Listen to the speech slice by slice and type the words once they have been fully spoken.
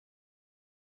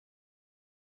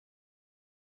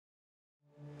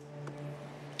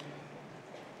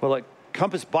Well, at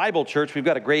Compass Bible Church, we've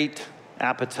got a great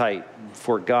appetite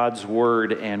for God's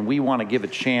Word, and we want to give a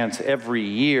chance every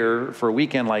year for a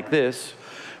weekend like this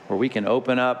where we can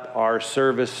open up our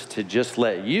service to just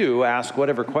let you ask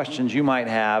whatever questions you might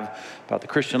have about the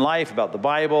Christian life, about the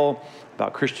Bible,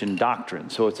 about Christian doctrine.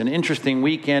 So it's an interesting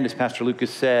weekend. As Pastor Lucas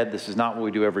said, this is not what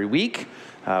we do every week.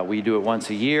 We do it once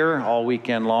a year, all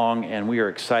weekend long, and we are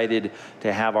excited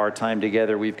to have our time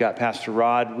together. We've got Pastor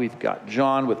Rod, we've got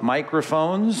John with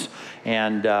microphones,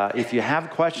 and if you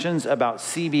have questions about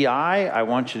CBI, I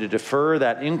want you to defer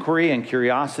that inquiry and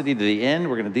curiosity to the end.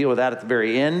 We're going to deal with that at the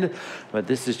very end, but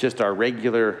this is just our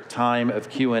regular time of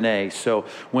Q&A. So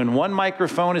when one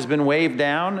microphone has been waved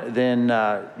down, then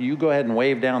you go ahead and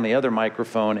wave down the other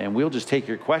microphone, and we'll just take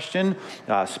your question,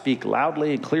 speak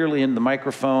loudly and clearly into the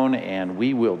microphone, and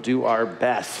we will do our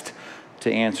best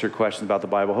to answer questions about the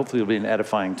Bible. Hopefully it'll be an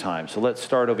edifying time. So let's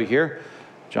start over here,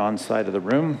 John's side of the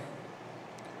room.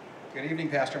 Good evening,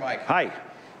 Pastor Mike. Hi.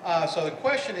 So the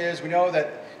question is, we know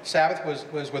that Sabbath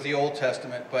was with the Old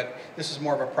Testament, but this is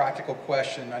more of a practical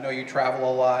question. I know you travel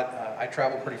a lot. I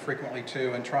travel pretty frequently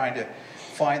too, and trying to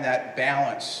find that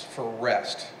balance for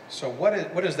rest. So what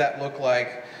does that look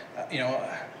like?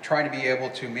 Trying to be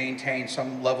able to maintain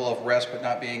some level of rest, but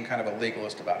not being kind of a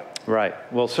legalist about it. Right.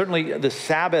 Well, certainly the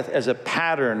Sabbath as a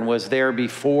pattern was there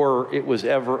before it was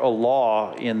ever a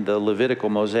law in the Levitical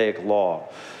Mosaic law.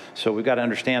 So we've got to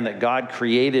understand that God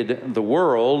created the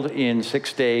world in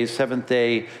 6 days. Seventh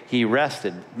day, he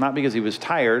rested. Not because he was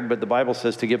tired, but the Bible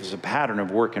says to give us a pattern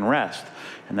of work and rest.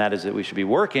 And that is that we should be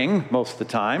working most of the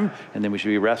time, and then we should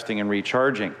be resting and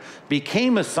recharging.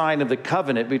 Became a sign of the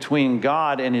covenant between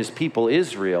God and his people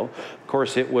Israel. Of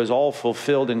course, it was all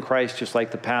fulfilled in Christ, just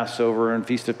like the Passover and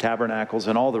Feast of Tabernacles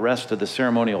and all the rest of the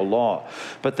ceremonial law.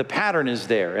 But the pattern is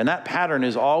there, and that pattern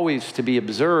is always to be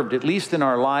observed, at least in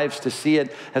our lives, to see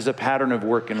it as a pattern of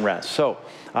work and rest. So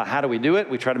how do we do it?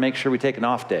 We try to make sure we take an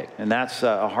off day, and that's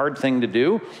a hard thing to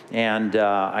do, and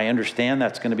I understand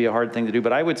that's going to be a hard thing to do,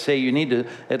 but I would say you need to,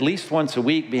 at least once a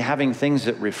week, be having things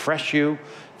that refresh you,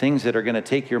 things that are going to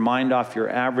take your mind off your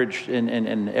average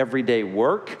and everyday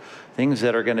work, things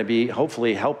that are going to be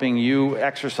hopefully helping you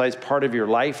exercise part of your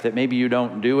life that maybe you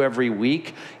don't do every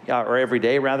week or every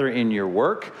day, rather, in your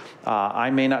work.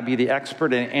 I may not be the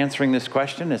expert in answering this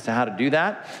question as to how to do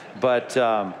that, but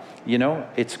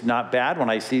it's not bad when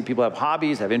I see people have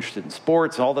hobbies, have interest in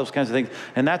sports, and all those kinds of things.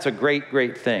 And that's a great,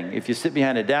 great thing. If you sit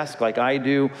behind a desk like I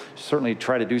do, certainly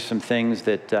try to do some things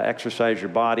that exercise your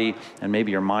body and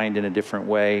maybe your mind in a different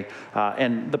way.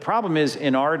 And the problem is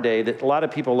in our day that a lot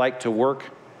of people like to work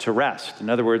to rest. In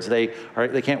other words, they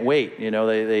can't wait. They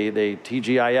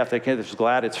TGIF. They're just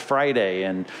glad it's Friday,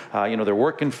 and they're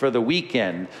working for the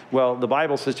weekend. Well, the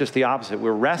Bible says just the opposite.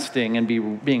 We're resting and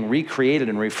being recreated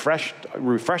and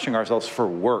refreshing ourselves for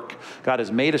work. God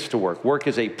has made us to work. Work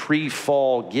is a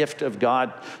pre-fall gift of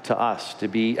God to us to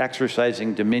be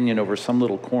exercising dominion over some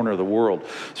little corner of the world.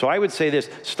 So I would say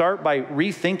this: start by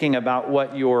rethinking about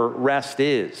what your rest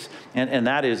is, and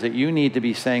that is that you need to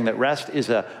be saying that rest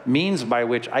is a means by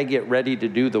which I get ready to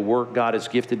do the work God has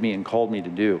gifted me and called me to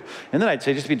do. And then I'd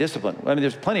say just be disciplined. I mean,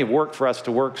 there's plenty of work for us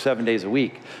to work 7 days a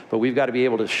week, but we've got to be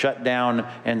able to shut down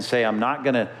and say, I'm not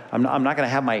gonna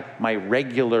have my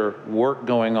regular work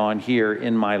going on here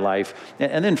in my life,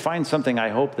 and then find something. I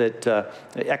hope that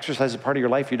exercise is part of your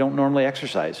life you don't normally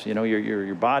exercise.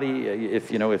 Your body.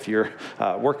 If you're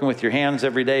working with your hands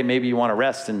every day, maybe you want to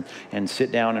rest and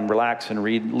sit down and relax and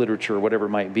read literature or whatever it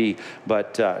might be.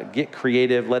 But get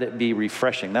creative. Let it be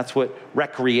refreshing. That's what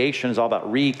recreation is all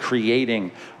about,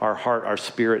 recreating our heart, our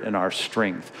spirit, and our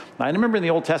strength. Now, I remember in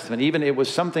the Old Testament, even it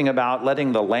was something about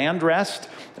letting the land rest.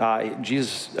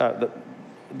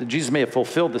 Jesus may have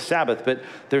fulfilled the Sabbath, but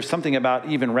there's something about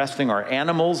even resting our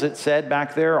animals, it said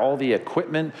back there, all the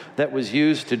equipment that was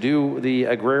used to do the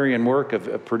agrarian work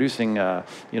of producing,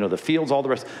 the fields, all the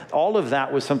rest. All of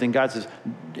that was something God says,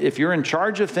 if you're in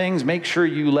charge of things, make sure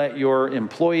you let your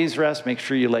employees rest, make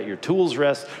sure you let your tools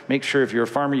rest, make sure if you're a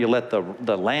farmer, you let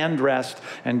the land rest,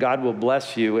 and God will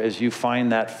bless you as you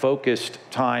find that focused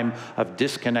time of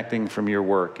disconnecting from your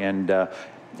work. And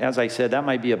as I said, that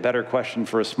might be a better question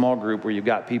for a small group where you've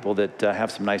got people that have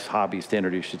some nice hobbies to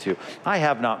introduce you to. I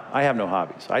have no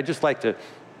hobbies. I just like to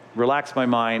relax my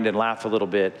mind and laugh a little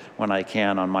bit when I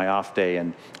can on my off day,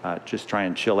 and just try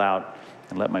and chill out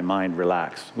and let my mind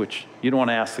relax, which you don't want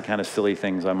to ask the kind of silly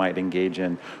things I might engage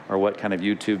in or what kind of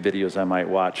YouTube videos I might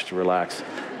watch to relax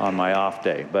on my off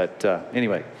day. But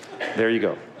anyway, there you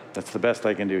go. That's the best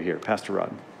I can do here. Pastor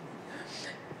Rod.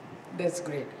 That's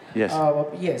great. Yes.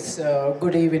 Yes,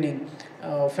 good evening.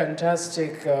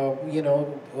 fantastic,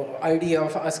 idea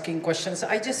of asking questions.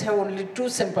 I just have only two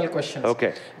simple questions.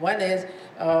 Okay. One is,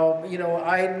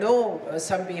 I know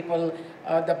some people,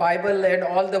 the Bible and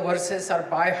all the verses are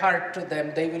by heart to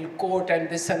them. They will quote and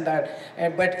this and that.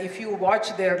 But if you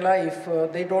watch their life,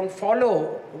 they don't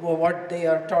follow what they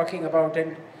are talking about.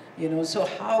 And, so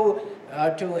how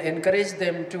to encourage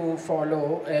them to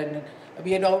follow? And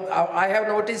I have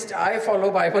noticed I follow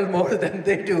Bible more than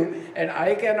they do, and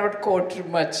I cannot quote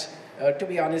much, to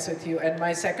be honest with you. And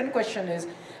my second question is,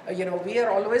 we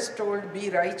are always told be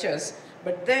righteous,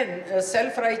 but then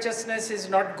self-righteousness is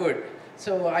not good.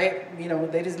 So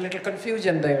there is a little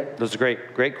confusion there. Those are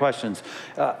great questions.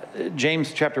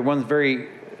 James chapter 1 is very,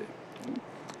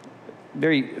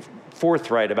 very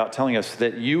forthright about telling us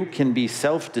that you can be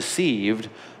self-deceived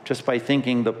just by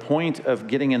thinking the point of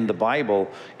getting in the Bible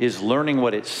is learning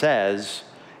what it says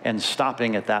and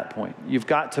stopping at that point. You've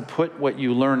got to put what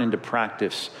you learn into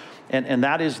practice. And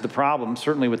that is the problem,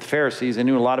 certainly with the Pharisees. They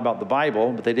knew a lot about the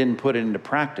Bible, but they didn't put it into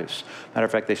practice. Matter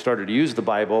of fact, they started to use the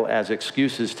Bible as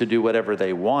excuses to do whatever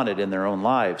they wanted in their own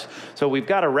lives. So we've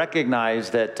got to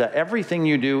recognize that everything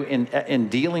you do in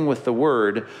dealing with the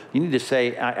Word, you need to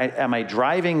say, am I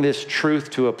driving this truth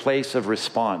to a place of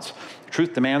response?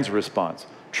 Truth demands a response.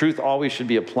 Truth always should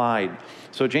be applied.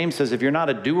 So James says, if you're not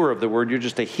a doer of the word, you're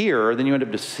just a hearer, then you end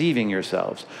up deceiving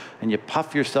yourselves. And you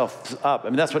puff yourself up. I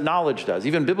mean, that's what knowledge does,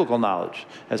 even biblical knowledge.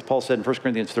 As Paul said in 1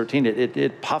 Corinthians 13,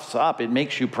 it puffs up. It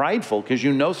makes you prideful because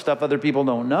you know stuff other people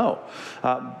don't know.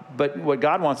 But what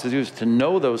God wants to do is to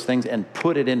know those things and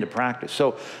put it into practice.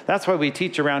 So that's why we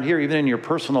teach around here, even in your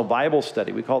personal Bible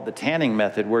study. We call it the tanning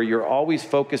method, where you're always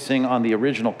focusing on the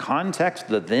original context,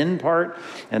 the then part,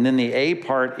 and then the A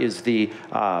part is the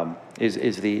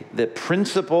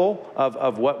principle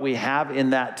of what we have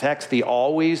in that text, the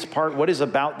always part. What is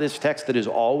about this text that is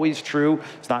always true?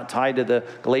 It's not tied to the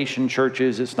Galatian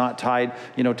churches. It's not tied,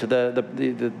 to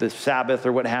the Sabbath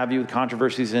or what have you,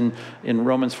 controversies in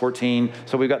Romans 14.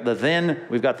 So we've got the then,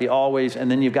 we've got the always, and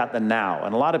then you've got the now.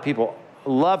 And a lot of people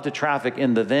love to traffic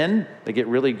in the then. They get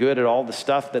really good at all the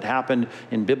stuff that happened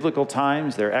in biblical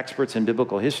times. They're experts in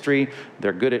biblical history.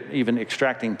 They're good at even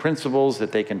extracting principles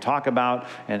that they can talk about,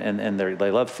 and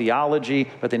they love theology,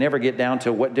 but they never get down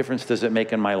to what difference does it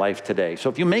make in my life today. So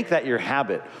if you make that your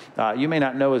habit, you may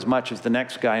not know as much as the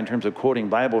next guy in terms of quoting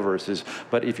Bible verses,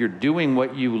 but if you're doing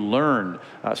what you learn,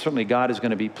 certainly God is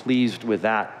going to be pleased with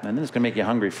that, and then it's going to make you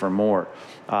hungry for more.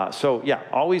 So yeah,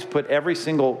 always put every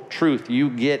single truth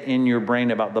you get in your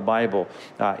brain about the Bible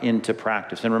into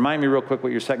practice. And remind me real quick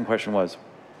what your second question was.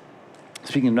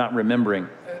 Speaking of not remembering.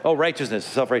 Oh, righteousness,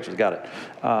 self-righteous, got it.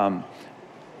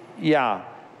 Yeah,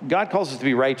 God calls us to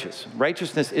be righteous.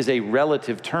 Righteousness is a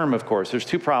relative term, of course. There's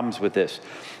two problems with this.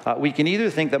 We can either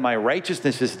think that my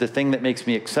righteousness is the thing that makes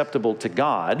me acceptable to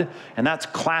God, and that's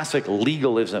classic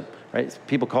legalism, right?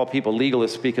 People call people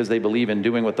legalists because they believe in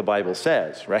doing what the Bible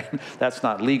says, right? That's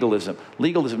not legalism.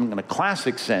 Legalism in a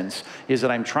classic sense is that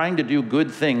I'm trying to do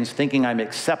good things thinking I'm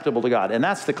acceptable to God. And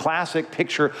that's the classic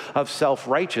picture of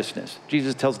self-righteousness.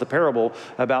 Jesus tells the parable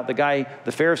about the guy,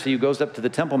 the Pharisee, who goes up to the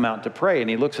Temple Mount to pray, and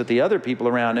he looks at the other people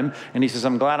around him, and he says,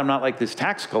 I'm glad I'm not like this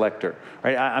tax collector,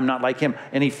 right? I'm not like him.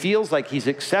 And he feels like he's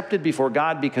accepted before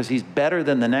God because he's better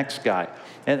than the next guy.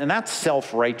 And that's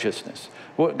self-righteousness.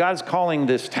 What God's calling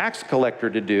this tax collector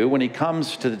to do when he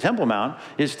comes to the Temple Mount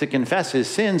is to confess his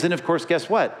sins. And of course, guess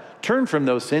what? Turn from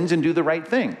those sins and do the right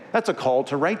thing. That's a call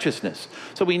to righteousness.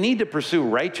 So we need to pursue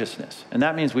righteousness. And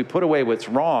that means we put away what's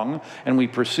wrong and we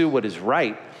pursue what is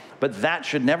right. But that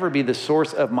should never be the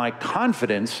source of my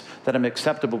confidence that I'm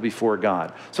acceptable before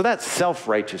God. So that's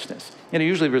self-righteousness. And it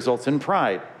usually results in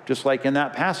pride. Just like in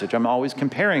that passage, I'm always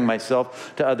comparing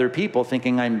myself to other people,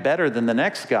 thinking I'm better than the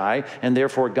next guy, and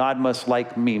therefore God must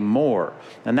like me more.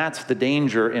 And that's the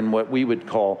danger in what we would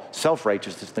call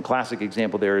self-righteousness. The classic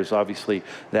example there is obviously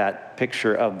that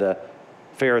picture of the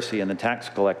Pharisee and the tax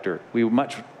collector. We would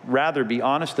much rather be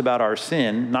honest about our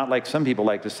sin, not like some people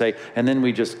like to say, and then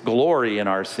we just glory in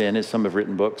our sin, as some have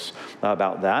written books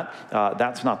about that.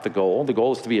 That's not the goal. The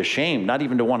goal is to be ashamed, not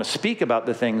even to want to speak about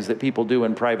the things that people do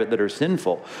in private that are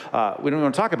sinful. We don't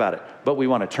want to talk about it, but we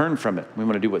want to turn from it. We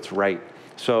want to do what's right.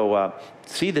 So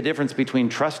see the difference between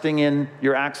trusting in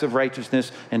your acts of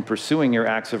righteousness and pursuing your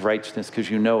acts of righteousness, because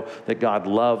you know that God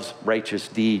loves righteous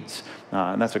deeds.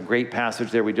 And that's a great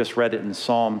passage there. We just read it in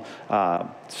Psalm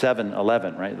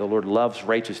 7:11, right? The Lord loves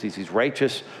righteous deeds. He's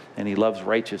righteous and he loves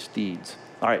righteous deeds.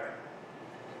 All right.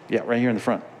 Yeah, right here in the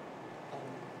front.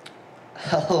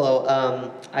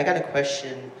 Hello. I got a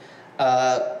question.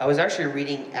 I was actually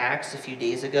reading Acts a few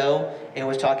days ago, and it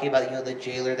was talking about, the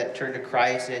jailer that turned to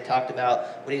Christ, and it talked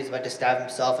about when he was about to stab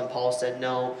himself, and Paul said,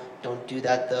 no, don't do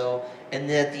that though. And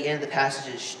then at the end of the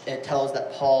passage, it tells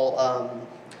that Paul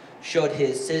showed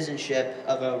his citizenship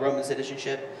of a Roman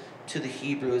citizenship to the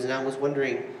Hebrews, and I was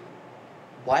wondering,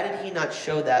 why did he not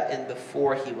show that in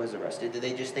before he was arrested? Did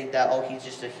they just think that, oh, he's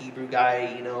just a Hebrew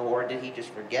guy, or did he just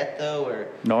forget though? Or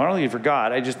No, I don't think he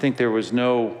forgot. I just think there was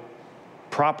no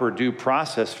proper due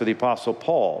process for the Apostle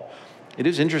Paul. It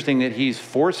is interesting that he's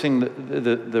forcing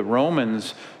the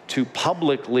Romans to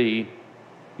publicly,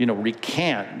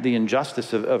 recant the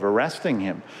injustice of arresting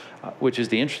him, which is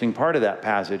the interesting part of that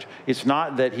passage. It's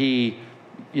not that he,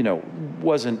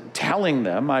 wasn't telling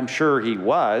them. I'm sure he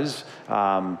was.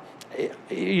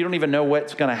 You don't even know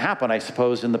what's going to happen, I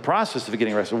suppose, in the process of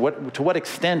getting arrested. To what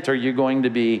extent are you going to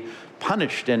be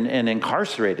punished and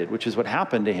incarcerated, which is what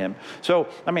happened to him. So,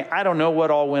 I don't know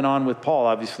what all went on with Paul.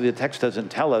 Obviously, the text doesn't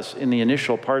tell us in the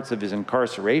initial parts of his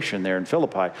incarceration there in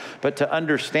Philippi. But to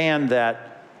understand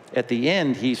that at the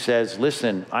end, he says,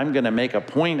 listen, I'm going to make a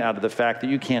point out of the fact that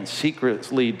you can't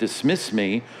secretly dismiss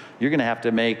me. You're going to have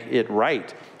to make it right,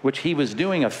 which he was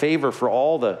doing a favor for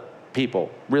all the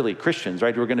people, really Christians,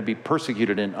 right, who are going to be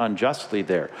persecuted and unjustly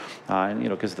there,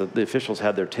 because the officials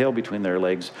had their tail between their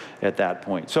legs at that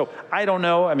point. So I don't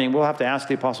know. We'll have to ask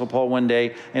the Apostle Paul one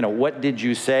day, what did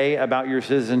you say about your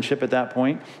citizenship at that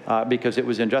point? Because it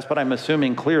was unjust. But I'm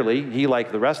assuming clearly he,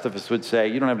 like the rest of us, would say,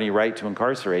 you don't have any right to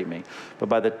incarcerate me. But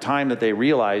by the time that they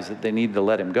realized that they needed to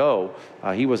let him go,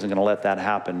 he wasn't going to let that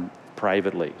happen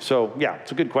privately. So yeah,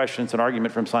 it's a good question. It's an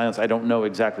argument from silence. I don't know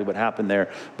exactly what happened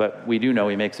there, but we do know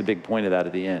he makes a big point of that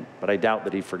at the end. But I doubt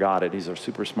that he forgot it. He's a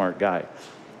super smart guy,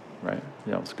 right?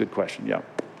 It's a good question. Yeah.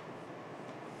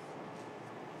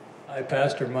 Hi,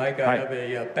 Pastor Mike. Hi. I have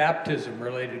a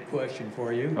baptism-related question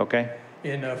for you. Okay.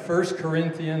 In 1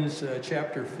 Corinthians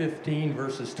chapter 15,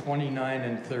 verses 29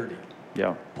 and 30,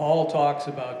 Yeah. Paul talks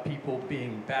about people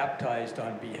being baptized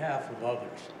on behalf of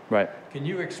others. Right. Can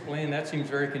you explain? That seems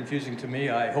very confusing to me.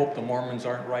 I hope the Mormons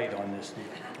aren't right on this deal.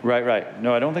 Right.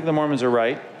 No, I don't think the Mormons are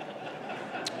right.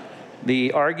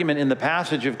 The argument in the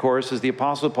passage, of course, is the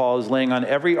Apostle Paul is laying on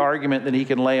every argument that he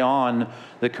can lay on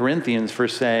the Corinthians for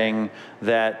saying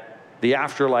that the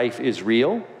afterlife is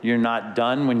real. You're not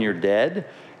done when you're dead.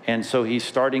 And so he's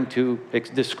starting to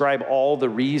describe all the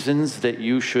reasons that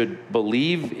you should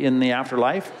believe in the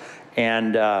afterlife.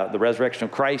 And the resurrection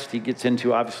of Christ he gets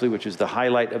into, obviously, which is the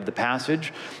highlight of the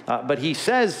passage. But he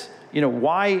says,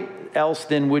 why else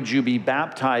then would you be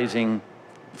baptizing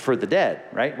for the dead,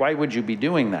 right? Why would you be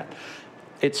doing that?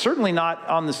 It's certainly not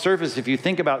on the surface if you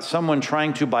think about someone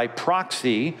trying to, by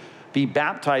proxy, be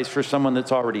baptized for someone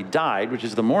that's already died, which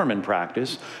is the Mormon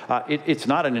practice. It's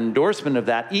not an endorsement of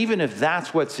that, even if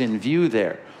that's what's in view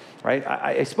there. Right?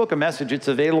 I spoke a message, it's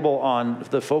available on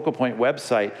the Focal Point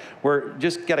website, where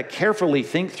just got to carefully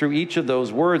think through each of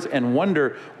those words and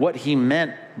wonder what he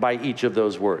meant by each of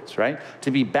those words, right? To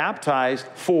be baptized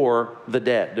for the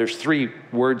dead. There's 3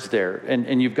 words there,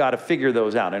 and you've got to figure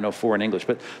those out. I know 4 in English,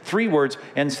 but 3 words,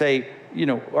 and say,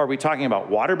 are we talking about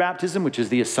water baptism, which is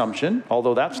the assumption,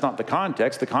 although that's not the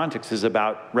context. The context is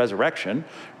about resurrection,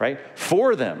 right?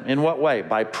 For them, in what way?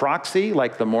 By proxy,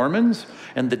 like the Mormons,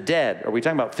 and the dead. Are we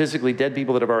talking about physically dead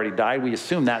people that have already died? We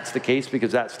assume that's the case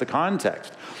because that's the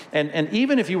context. And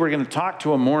even if you were going to talk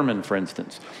to a Mormon, for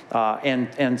instance,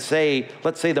 and say,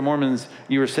 let's say the Mormons,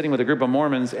 you were sitting with a group of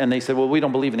Mormons, and they said, well, we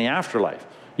don't believe in the afterlife.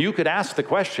 You could ask the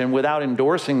question without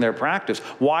endorsing their practice.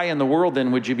 Why in the world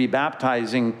then would you be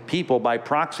baptizing people by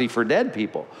proxy for dead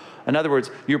people? In other words,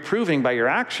 you're proving by your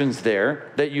actions there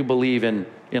that you believe in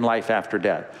life after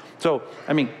death. So,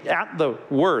 at the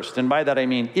worst, and by that I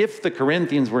mean if the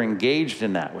Corinthians were engaged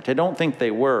in that, which I don't think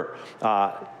they were,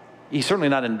 he's certainly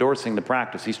not endorsing the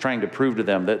practice. He's trying to prove to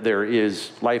them that there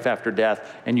is life after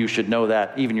death, and you should know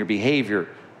that. Even your behavior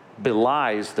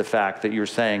belies the fact that you're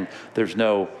saying there's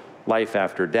no life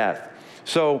after death.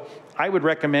 So I would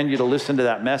recommend you to listen to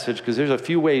that message, because there's a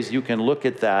few ways you can look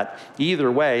at that.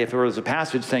 Either way, if there was a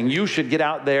passage saying you should get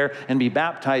out there and be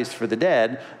baptized for the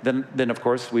dead, then of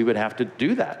course we would have to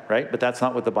do that, right? But that's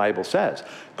not what the Bible says.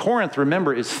 Corinth,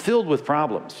 remember, is filled with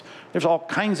problems. There's all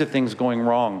kinds of things going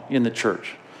wrong in the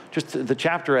church. Just the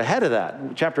chapter ahead of that,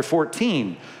 chapter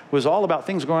 14, was all about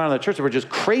things going on in the church that were just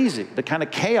crazy, the kind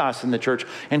of chaos in the church,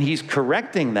 and he's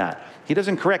correcting that. He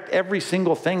doesn't correct every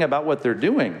single thing about what they're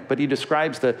doing, but he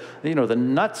describes the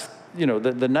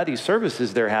nutty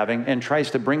services they're having and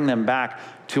tries to bring them back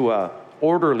to a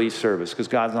orderly service, because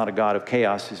God's not a God of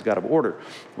chaos, he's a God of order,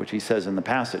 which he says in the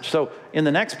passage. So in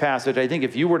the next passage, I think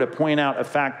if you were to point out a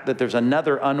fact that there's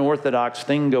another unorthodox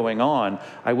thing going on,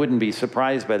 I wouldn't be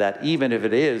surprised by that, even if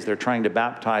it is they're trying to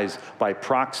baptize by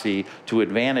proxy to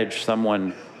advantage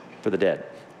someone for the dead.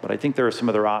 But I think there are some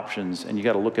other options, and you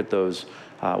got to look at those,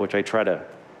 which I try to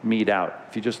mete out.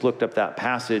 If you just looked up that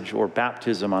passage or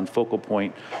baptism on Focal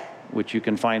Point, which you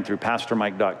can find through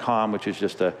pastormike.com, which is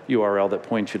just a URL that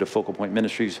points you to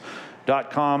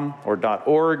focalpointministries.com or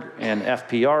 .org, and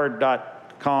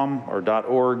fpr.com or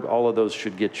 .org. All of those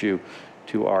should get you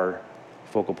to our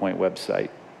Focal Point website.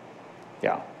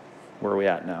 Yeah. Where are we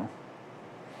at now?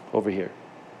 Over here.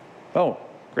 Oh,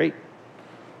 great.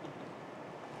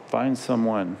 Find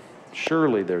someone.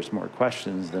 Surely there's more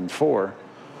questions than 4.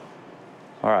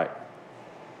 All right.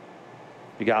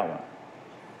 You got one.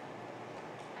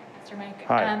 Mike.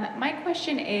 Hi. My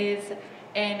question is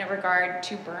in regard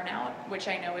to burnout, which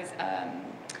I know is,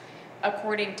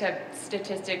 according to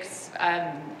statistics,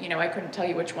 you know, I couldn't tell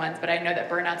you which ones, but I know that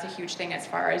burnout's a huge thing as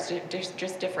far as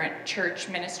just different church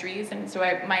ministries. And so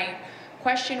my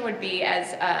question would be,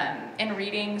 as in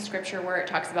reading scripture where it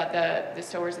talks about the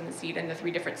sowers and the seed and the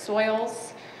 3 different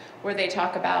soils, where they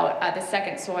talk about the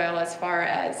second soil as far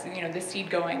as, you know, the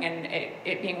seed going and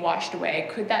it being washed away.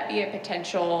 Could that be a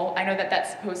potential? I know that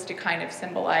that's supposed to kind of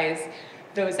symbolize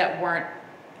those that weren't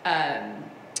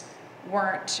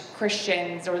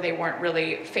Christians, or they weren't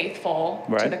really faithful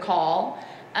to the call.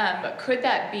 But could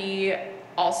that be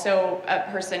also a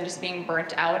person just being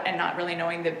burnt out and not really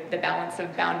knowing the balance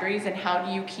of boundaries? And how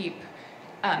do you keep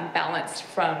balanced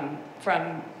from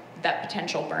that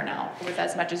potential burnout with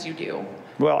as much as you do?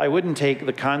 Well, I wouldn't take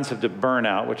the concept of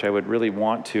burnout, which I would really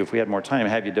want to, if we had more time,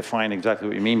 have you define exactly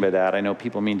what you mean by that. I know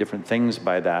people mean different things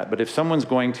by that. But if someone's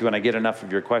going to, and I get enough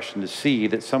of your question to see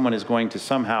that someone is going to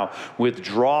somehow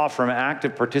withdraw from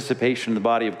active participation in the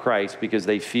body of Christ because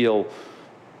they feel,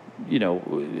 you know,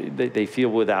 they feel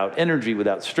without energy,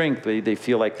 without strength, they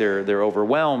feel like they're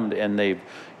overwhelmed, and they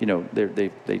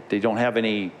don't have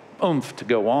any oomph to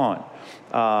go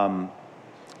on.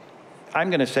 I'm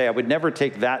going to say I would never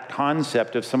take that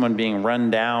concept of someone being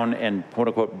run down and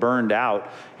quote-unquote burned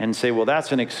out and say, well,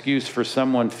 that's an excuse for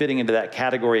someone fitting into that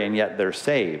category and yet they're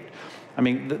saved. I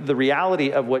mean, the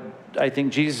reality of what I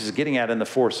think Jesus is getting at in the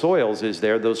 4 soils is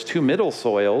those 2 middle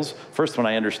soils. First one,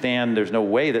 I understand there's no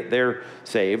way that they're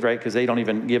saved, right? Because they don't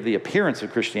even give the appearance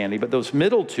of Christianity. But those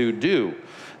middle 2 do.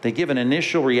 They give an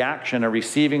initial reaction, a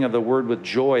receiving of the word with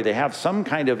joy. They have some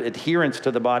kind of adherence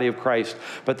to the body of Christ,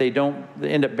 but they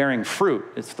end up bearing fruit.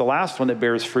 It's the last one that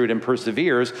bears fruit and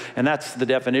perseveres, and that's the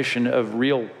definition of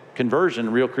real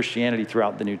conversion, real Christianity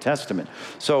throughout the New Testament.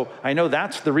 So I know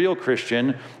that's the real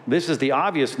Christian. This is the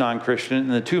obvious non-Christian,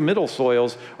 and the 2 middle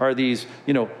soils are these,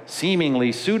 you know,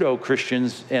 seemingly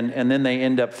pseudo-Christians, and then they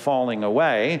end up falling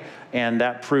away, and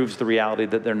that proves the reality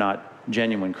that they're not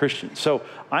genuine Christians. So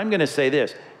I'm going to say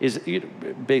this,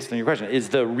 based on your question, is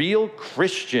the real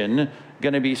Christian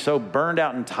going to be so burned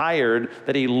out and tired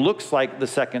that he looks like the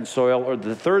second soil or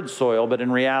the third soil, but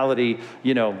in reality,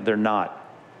 you know, they're not?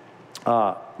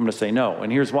 I'm going to say no,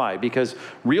 and here's why. Because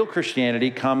real Christianity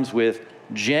comes with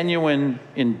genuine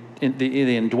in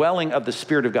the indwelling of the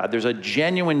Spirit of God. There's a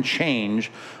genuine change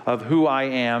of who I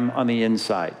am on the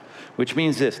inside. Which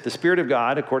means this: the Spirit of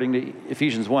God, according to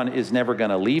Ephesians 1, is never going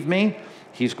to leave me.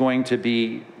 He's going to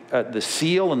be the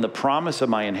seal and the promise of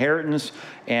my inheritance.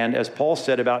 And as Paul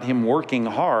said about him working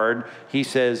hard, he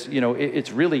says, you know,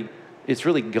 it's really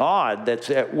God that's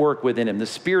at work within him. The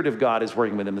Spirit of God is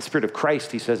working with him. The Spirit of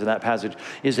Christ, he says in that passage,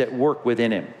 is at work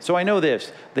within him. So I know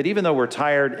this, that even though we're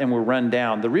tired and we're run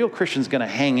down, the real Christian's going to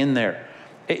hang in there.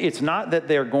 It's not that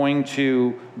they're going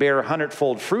to bear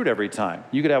 100-fold fruit every time.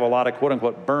 You could have a lot of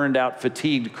quote-unquote burned out,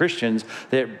 fatigued Christians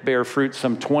that bear fruit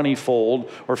some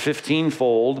 20-fold or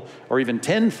 15-fold or even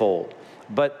 10-fold.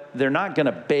 But they're not going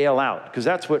to bail out, because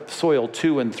that's what soil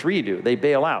 2 and 3 do. They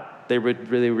bail out. They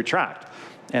retract.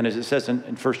 And as it says in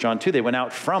 1 John 2, they went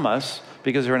out from us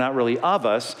because they were not really of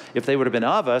us. If they would have been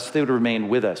of us, they would have remained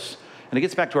with us. And it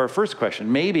gets back to our first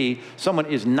question. Maybe someone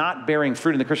is not bearing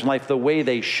fruit in the Christian life the way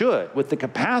they should, with the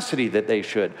capacity that they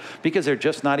should, because they're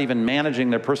just not even managing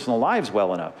their personal lives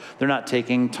well enough. They're not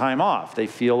taking time off. They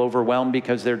feel overwhelmed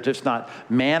because they're just not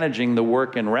managing the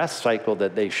work and rest cycle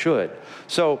that they should.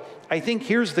 So I think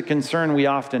here's the concern we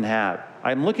often have.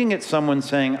 I'm looking at someone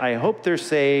saying, I hope they're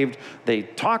saved. They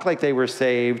talk like they were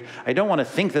saved. I don't want to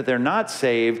think that they're not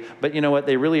saved, but you know what?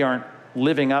 They really aren't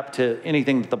living up to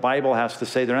anything that the Bible has to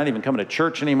say. They're not even coming to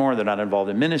church anymore. They're not involved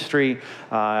in ministry.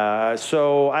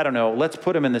 So I don't know. Let's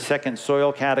put them in the second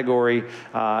soil category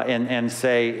and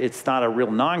say it's not a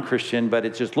real non-Christian, but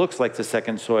it just looks like the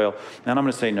second soil. And I'm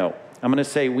going to say no. I'm going to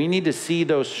say we need to see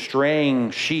those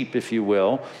straying sheep, if you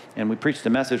will. And we preached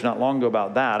a message not long ago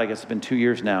about that. I guess it's been 2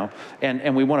 years now.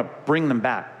 And we want to bring them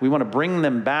back. We want to bring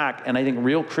them back. And I think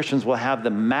real Christians will have the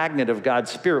magnet of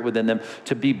God's Spirit within them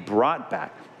to be brought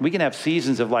back. We can have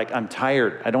seasons of like, I'm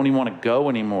tired. I don't even want to go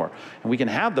anymore. And we can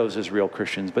have those as real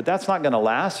Christians. But that's not going to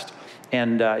last.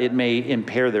 And it may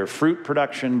impair their fruit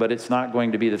production, but it's not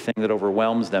going to be the thing that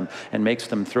overwhelms them and makes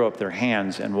them throw up their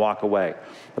hands and walk away.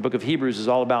 The book of Hebrews is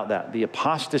all about that, the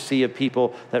apostasy of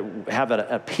people that have an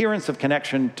appearance of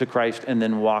connection to Christ and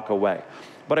then walk away.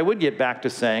 But I would get back to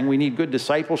saying we need good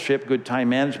discipleship, good time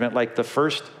management, like the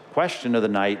first question of the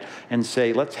night, and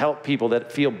say, let's help people that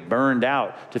feel burned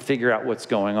out to figure out what's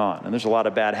going on. And there's a lot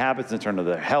of bad habits in terms of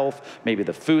their health, maybe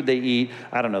the food they eat,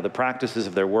 I don't know, the practices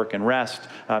of their work and rest.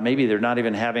 Maybe they're not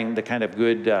even having the kind of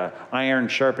good iron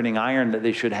sharpening iron that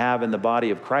they should have in the body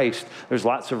of Christ. There's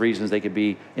lots of reasons they could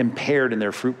be impaired in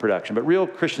their fruit production. But real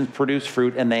Christians produce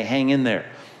fruit and they hang in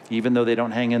there, even though they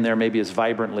don't hang in there maybe as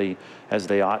vibrantly as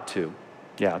they ought to.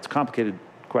 Yeah, it's a complicated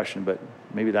question, but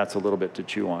maybe that's a little bit to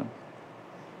chew on.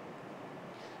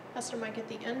 Pastor Mike, at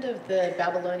the end of the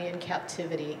Babylonian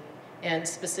captivity, and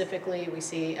specifically we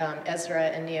see Ezra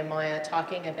and Nehemiah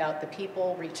talking about the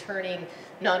people returning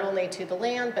not only to the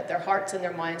land, but their hearts and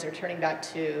their minds are turning back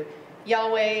to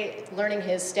Yahweh, learning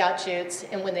his statutes,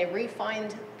 and when they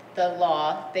refind the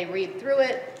law, they read through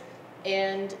it,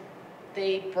 and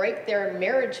they break their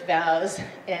marriage vows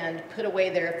and put away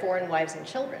their foreign wives and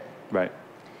children. Right.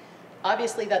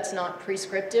 Obviously, that's not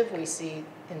prescriptive, we see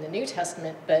in the New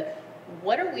Testament, but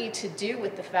what are we to do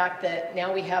with the fact that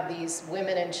now we have these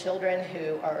women and children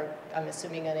who are, I'm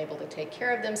assuming, unable to take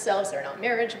care of themselves, they're not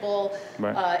marriageable,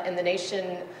 right. And the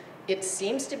nation, it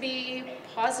seems to be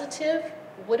positive.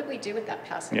 What do we do with that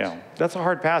passage? Yeah, that's a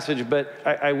hard passage, but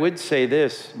I would say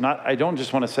this, I don't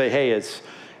just want to say, hey,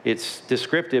 it's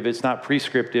descriptive, it's not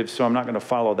prescriptive, so I'm not going to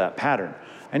follow that pattern.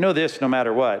 I know this no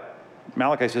matter what.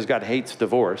 Malachi says God hates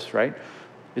divorce, right?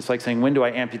 It's like saying, when do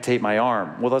I amputate my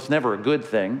arm? Well, that's never a good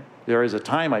thing. There is a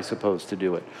time, I suppose, to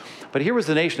do it. But here was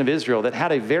the nation of Israel that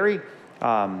had a very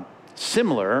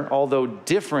similar, although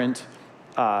different,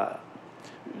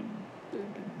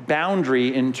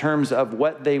 boundary in terms of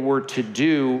what they were to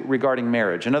do regarding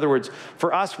marriage. In other words,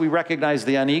 for us, we recognize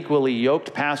the unequally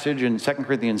yoked passage in 2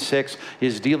 Corinthians 6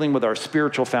 is dealing with our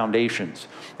spiritual foundations.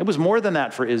 It was more than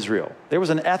that for Israel. There was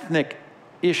an ethnic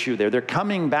issue there. They're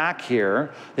coming back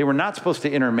here. They were not supposed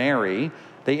to intermarry.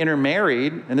 They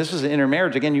intermarried, and this is an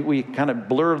intermarriage. Again, we kind of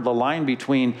blurred the line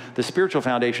between the spiritual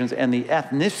foundations and the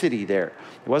ethnicity there.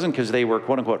 It wasn't because they were,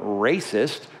 quote unquote,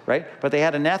 racist, right? But they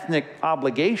had an ethnic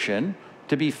obligation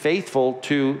to be faithful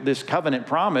to this covenant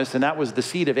promise, and that was the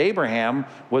seed of Abraham,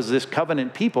 was this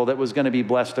covenant people that was going to be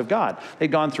blessed of God.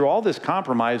 They'd gone through all this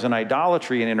compromise and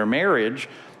idolatry and intermarriage.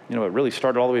 You know, it really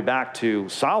started all the way back to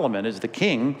Solomon as the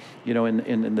king, you know,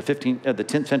 in the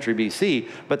 10th century BC.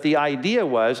 But the idea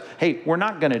was, hey, we're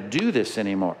not going to do this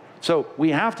anymore. So we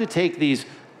have to take these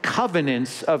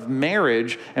covenants of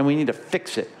marriage and we need to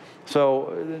fix it.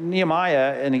 So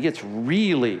Nehemiah, and he gets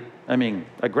really,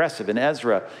 aggressive, and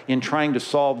Ezra in trying to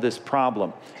solve this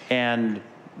problem. And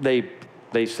they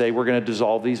say, we're going to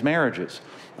dissolve these marriages.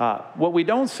 What we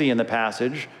don't see in the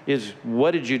passage is,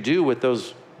 what did you do with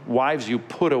those wives you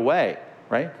put away,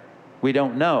 right? We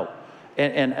don't know.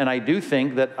 And I do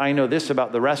think that I know this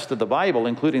about the rest of the Bible,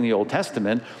 including the Old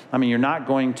Testament. You're not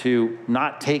going to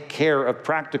not take care of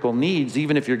practical needs,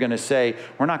 even if you're going to say,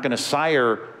 we're not going to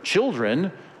sire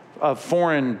children of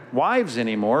foreign wives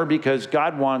anymore, because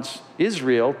God wants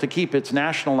Israel to keep its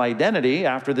national identity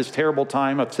after this terrible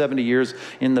time of 70 years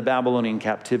in the Babylonian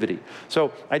captivity.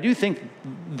 So I do think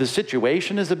the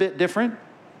situation is a bit different.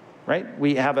 Right?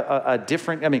 We have a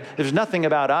different, there's nothing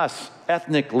about us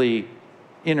ethnically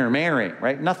intermarrying,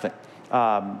 right? Nothing.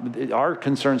 Our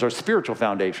concerns are spiritual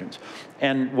foundations.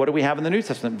 And what do we have in the New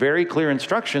Testament? Very clear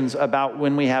instructions about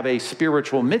when we have a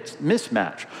spiritual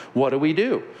mismatch. What do we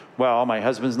do? Well, my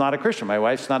husband's not a Christian. My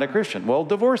wife's not a Christian. Well,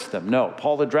 divorce them. No,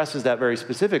 Paul addresses that very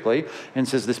specifically and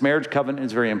says this marriage covenant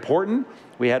is very important.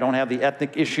 We don't have the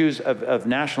ethnic issues of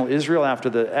national Israel after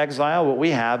the exile. What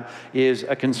we have is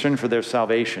a concern for their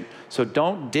salvation. So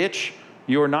don't ditch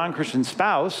your non-Christian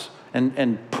spouse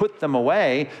and put them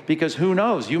away, because who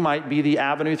knows? You might be the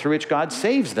avenue through which God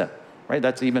saves them, right?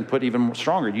 That's even put even more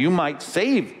stronger. You might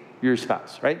save your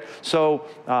spouse, right? So,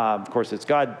 of course, it's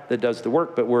God that does the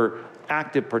work, but we're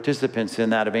active participants in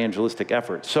that evangelistic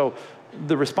effort. So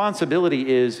the responsibility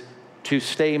is to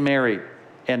stay married.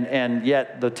 And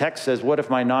yet the text says, what if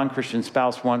my non-Christian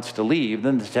spouse wants to leave?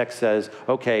 Then the text says,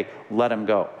 okay, let him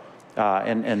go,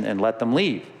 and let them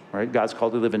leave, right? God's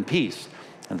called to live in peace.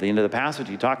 And at the end of the passage,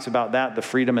 he talks about that, the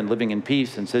freedom and living in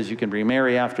peace, and says you can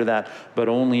remarry after that, but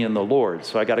only in the Lord.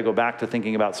 So I got to go back to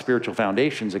thinking about spiritual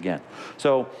foundations again.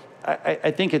 So I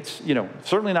think it's,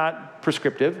 certainly not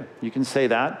prescriptive. You can say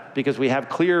that because we have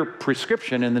clear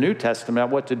prescription in the New Testament about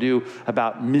what to do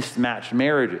about mismatched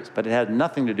marriages. But it has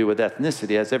nothing to do with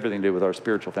ethnicity. It has everything to do with our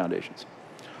spiritual foundations.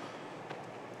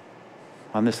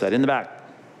 On this side, in the back.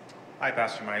 Hi,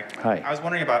 Pastor Mike. Hi. I was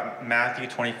wondering about Matthew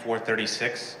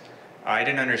 24:36. I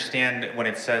didn't understand when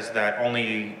it says that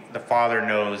only the Father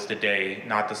knows the day,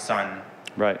 not the Son.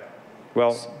 Right.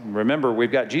 Well, remember,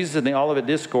 we've got Jesus in the Olivet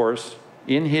Discourse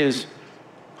in his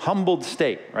humbled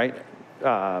state, right?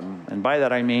 And by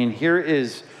that I mean, here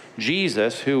is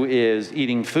Jesus who is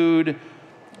eating food,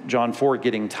 John 4,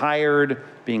 getting tired,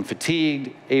 being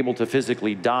fatigued, able to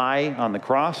physically die on the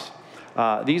cross.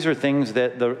 These are things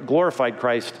that the glorified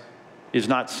Christ is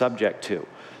not subject to.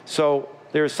 So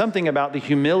there's something about the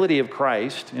humility of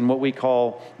Christ in what we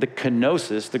call the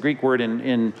kenosis, the Greek word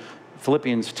in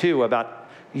Philippians 2, about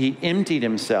he emptied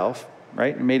himself,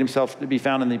 right? And made himself to be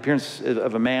found in the appearance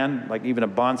of a man, like even a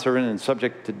bondservant and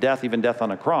subject to death, even death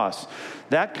on a cross.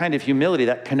 That kind of humility,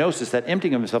 that kenosis, that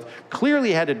emptying of himself,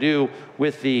 clearly had to do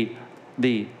with the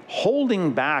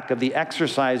holding back of the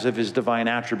exercise of his divine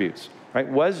attributes, right?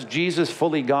 Was Jesus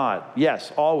fully God?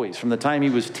 Yes, always. From the time he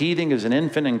was teething as an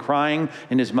infant and crying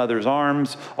in his mother's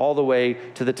arms, all the way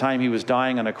to the time he was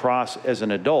dying on a cross as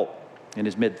an adult in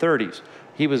his mid-30s.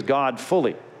 He was God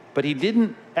fully. But he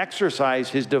didn't exercise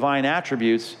his divine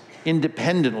attributes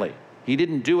independently. He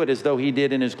didn't do it as though he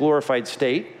did in his glorified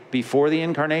state before the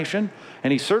incarnation.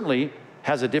 And he certainly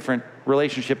has a different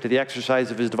relationship to the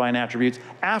exercise of his divine attributes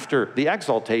after the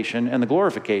exaltation and the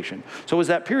glorification. So it was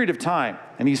that period of time.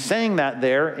 And he's saying that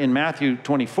there in Matthew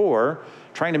 24,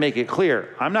 trying to make it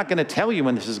clear. I'm not going to tell you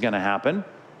when this is going to happen,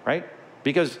 right?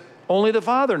 Because only the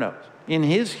Father knows. In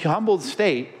his humbled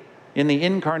state, in the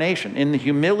incarnation, in the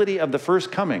humility of the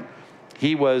first coming,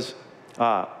 he was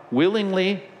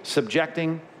willingly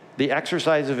subjecting the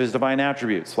exercise of his divine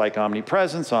attributes, like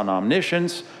omnipresence,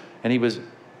 omniscience, and he was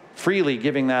freely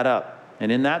giving that up.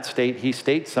 And in that state, he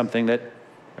states something that,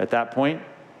 at that point,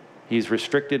 he's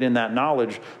restricted in that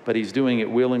knowledge, but he's doing it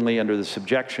willingly under the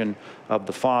subjection of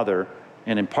the Father,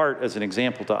 and in part as an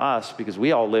example to us, because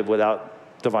we all live without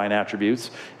divine attributes,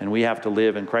 and we have to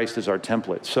live, and Christ is our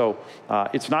template. So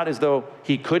it's not as though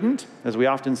he couldn't, as we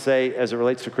often say as it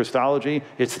relates to Christology,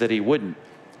 it's that he wouldn't.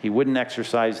 He wouldn't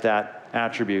exercise that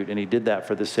attribute, and he did that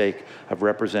for the sake of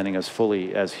representing us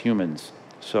fully as humans.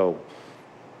 So,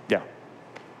 yeah,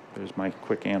 there's my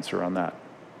quick answer on that.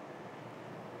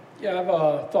 Yeah,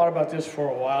 I've thought about this for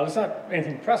a while. It's not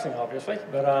anything pressing, obviously,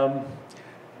 but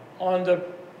on the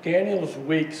Daniel's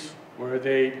weeks, where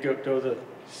they go the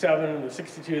 7, the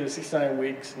 62, the 69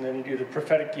 weeks, and then you do the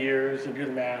prophetic years, you do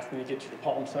the math, and you get to the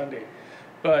Palm Sunday.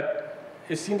 But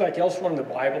it seems like elsewhere in the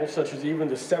Bible, such as even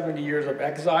the 70 years of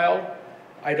exile,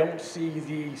 I don't see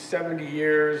the 70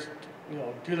 years,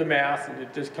 do the math, and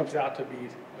it just comes out to be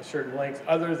a certain length,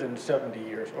 other than 70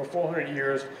 years, or 400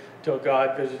 years till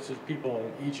God visits his people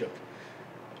in Egypt.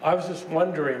 I was just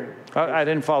wondering. I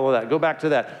didn't follow that. Go back to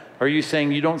that. Are you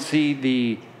saying you don't see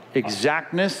the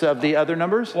exactness of the other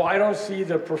numbers? Well, I don't see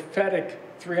the prophetic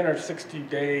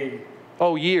 360-day.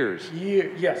 Oh, years.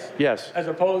 Yes. Yes. As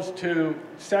opposed to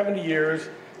 70 years,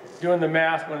 doing the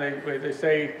math when they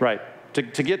say. Right. To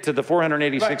get to the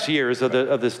 486 right. years of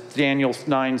this Daniel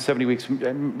 9, 70 weeks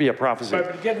prophecy.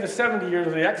 But to get in the 70 years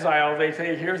of the exile, they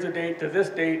say, here's the date to this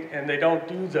date, and they don't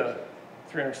do the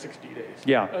 360 days.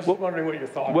 Yeah. I was just wondering what your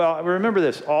thoughts. Well, remember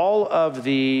this, all of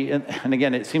the, and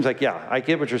again, it seems like, yeah, I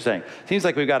get what you're saying. It seems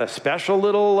like we've got a special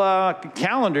little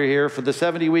calendar here for the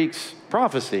 70 weeks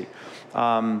prophecy.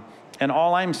 And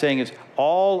all I'm saying is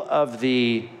all of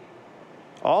the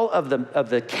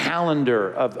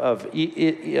calendar of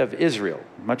Israel,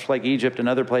 much like Egypt and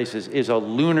other places, is a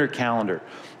lunar calendar.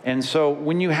 And so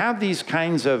when you have these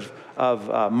kinds of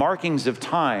markings of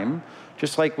time,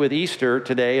 just like with Easter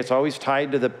today, it's always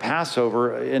tied to the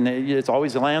Passover, and it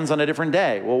always lands on a different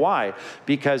day. Well, why?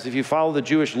 Because if you follow the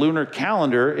Jewish lunar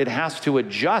calendar, it has to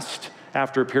adjust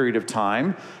after a period of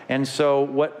time. And so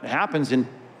what happens in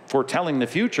foretelling the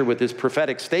future with this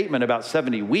prophetic statement about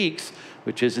 70 weeks,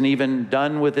 which isn't even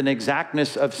done with an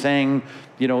exactness of saying,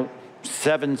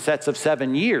 7 sets of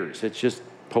 7 years. It's just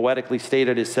poetically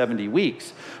stated as 70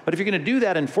 weeks. But if you're going to do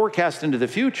that and forecast into the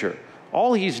future,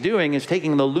 all he's doing is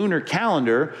taking the lunar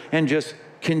calendar and just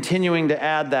continuing to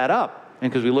add that up.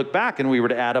 and because we look back and we were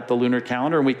to add up the lunar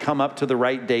calendar and we come up to the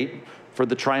right date for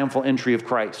the triumphal entry of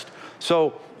Christ.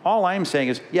 So all I'm saying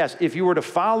is, yes, if you were to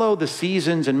follow the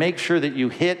seasons and make sure that you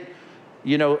hit,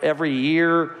 every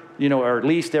year, or at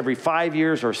least every 5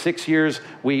 years or 6 years,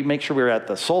 we make sure we're at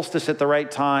the solstice at the right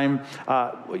time,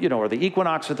 or the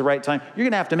equinox at the right time, you're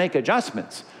going to have to make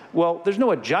adjustments. Well, there's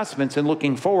no adjustments in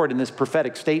looking forward in this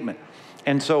prophetic statement.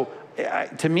 And so,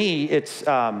 to me, it's,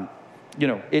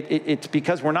 it's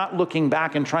because we're not looking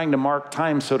back and trying to mark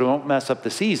time so don't mess up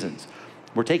the seasons.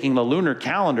 We're taking the lunar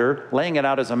calendar, laying it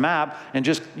out as a map, and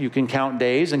you can count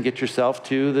days and get yourself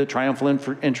to the triumphal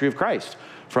entry of Christ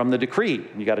from the decree.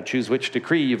 You got to choose which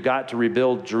decree you've got to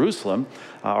rebuild Jerusalem,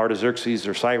 Artaxerxes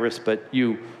or Cyrus, but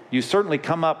you certainly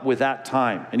come up with that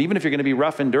time. And even if you're going to be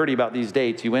rough and dirty about these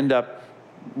dates, you end up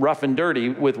rough and dirty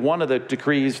with one of the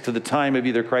decrees to the time of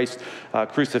either Christ's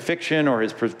crucifixion or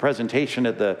his presentation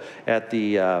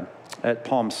at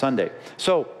Palm Sunday.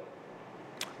 So,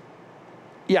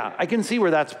 yeah, I can see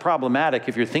where that's problematic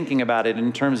if you're thinking about it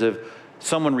in terms of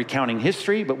someone recounting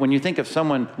history, but when you think of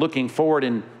someone looking forward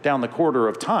and down the quarter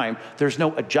of time, there's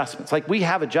no adjustments. Like we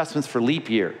have adjustments for leap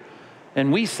year.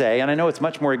 And we say, and I know it's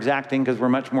much more exacting because we're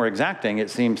much more exacting,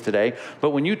 it seems today,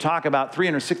 but when you talk about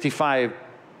 365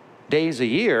 days a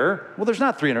year, well, there's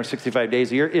not 365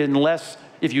 days a year unless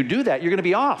if you do that, you're going to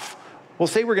be off. Well,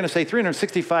 say we're going to say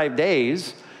 365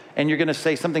 days, and you're going to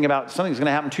say something about something's going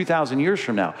to happen 2,000 years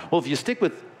from now. Well, if you stick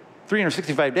with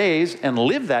 365 days and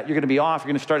live that, you're going to be off. You're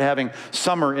going to start having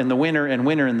summer in the winter and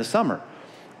winter in the summer.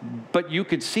 But you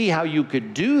could see how you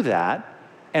could do that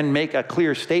and make a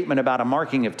clear statement about a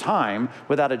marking of time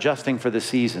without adjusting for the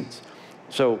seasons.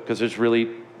 So, because there's really,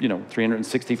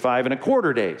 365 and a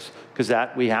quarter days, because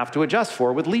that we have to adjust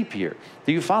for with leap year.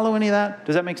 Do you follow any of that?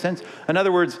 Does that make sense? In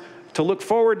other words, to look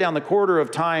forward down the quarter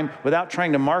of time without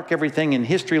trying to mark everything in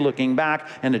history looking back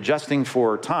and adjusting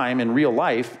for time in real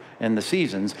life and the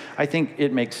seasons, I think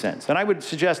it makes sense. And I would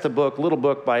suggest a little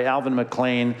book by Alvin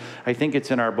McLean. I think it's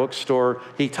in our bookstore.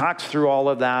 He talks through all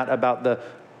of that about the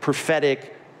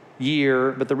prophetic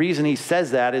year, but the reason he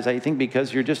says that is I think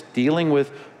because you're just dealing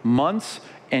with months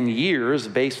and years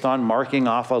based on marking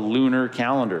off a lunar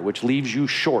calendar, which leaves you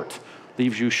short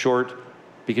because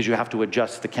you have to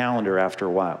adjust the calendar after a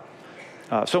while.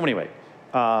 So anyway,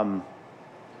 I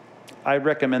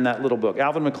recommend that little book.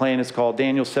 Alvin McLean, it's called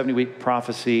Daniel's 70-Week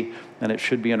Prophecy, and it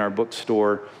should be in our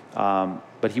bookstore,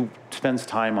 but he spends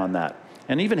time on that.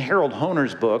 And even Harold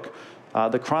Honer's book,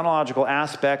 the chronological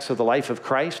aspects of the life of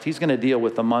Christ, he's going to deal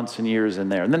with the months and years in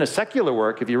there. And then a secular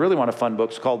work, if you really want a fun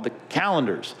book, is called The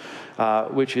Calendars,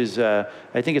 which is, I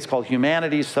think it's called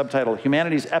Humanity's, subtitle,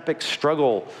 Humanity's Epic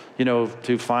Struggle,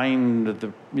 to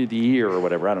find the year or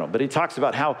whatever, I don't know. But he talks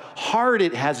about how hard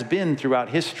it has been throughout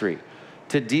history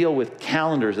to deal with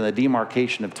calendars and the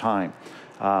demarcation of time.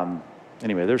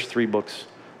 Anyway, there's 3 books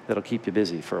that'll keep you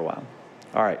busy for a while.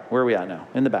 All right, where are we at now?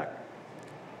 In the back.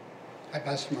 Hi,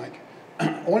 Pastor Mike.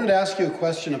 I wanted to ask you a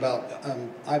question about,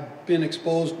 I've been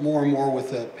exposed more and more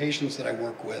with the patients that I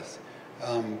work with,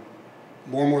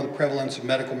 more and more the prevalence of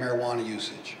medical marijuana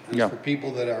usage. And yeah. It's for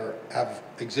people that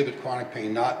exhibit chronic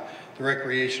pain, not the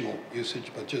recreational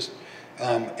usage, but just,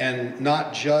 and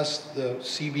not just the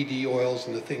CBD oils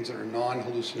and the things that are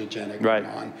non-hallucinogenic,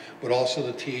 right. But also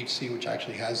the THC, which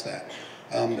actually has that.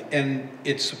 And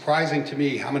it's surprising to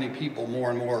me how many people more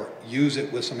and more use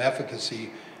it with some efficacy.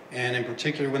 And in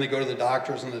particular, when they go to the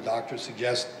doctors and the doctors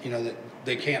suggest, that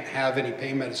they can't have any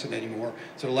pain medicine anymore,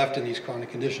 so they're left in these chronic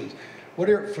conditions.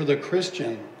 For the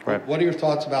Christian, right. What are your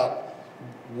thoughts about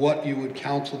what you would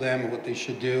counsel them and what they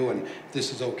should do, and if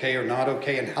this is okay or not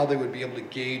okay, and how they would be able to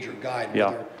gauge or guide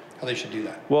how they should do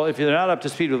that? Well, if you're not up to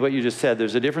speed with what you just said,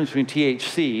 there's a difference between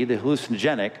THC, the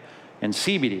hallucinogenic, and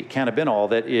CBD, cannabinol,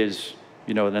 that is,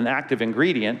 an active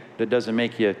ingredient that doesn't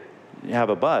make you have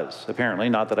a buzz, apparently.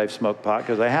 Not that I've smoked pot,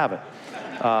 because I haven't.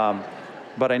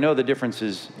 But I know the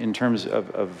differences in terms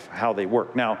of how they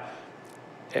work. Now,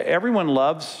 everyone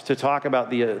loves to talk about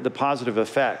the positive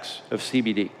effects of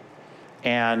CBD.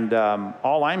 And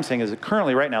all I'm saying is that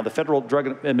currently, right now, the Federal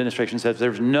Drug Administration says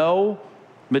there's no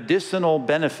medicinal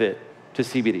benefit to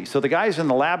CBD. So the guys in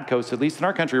the lab coats, at least in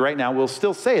our country right now, will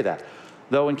still say that.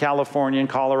 Though in California and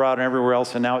Colorado and everywhere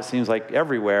else, and now it seems like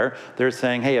everywhere, they're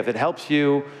saying, hey, if it helps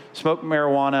you smoke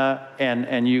marijuana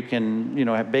and you can,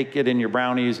 bake it in your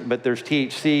brownies, but there's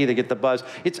THC, they get the buzz.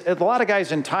 It's a lot of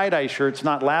guys in tie-dye shirts,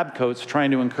 not lab coats,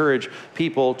 trying to encourage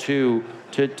people to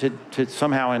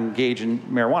somehow engage in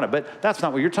marijuana. But that's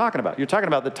not what you're talking about. You're talking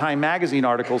about the Time magazine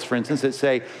articles, for instance, that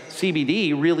say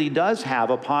CBD really does have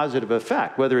a positive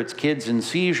effect, whether it's kids in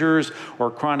seizures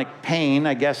or chronic pain.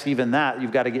 I guess even that,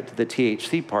 you've got to get to the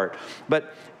THC part.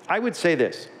 But I would say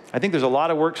this. I think there's a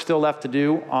lot of work still left to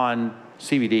do on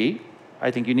CBD. I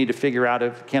think you need to figure out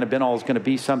if cannabinol is going to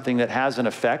be something that has an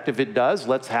effect. If it does,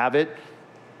 let's have it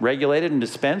regulated and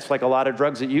dispensed like a lot of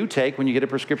drugs that you take when you get a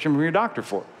prescription from your doctor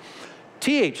for.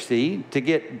 THC, to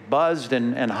get buzzed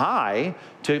and high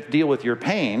to deal with your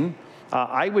pain,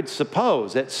 I would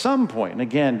suppose at some point, and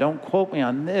again, don't quote me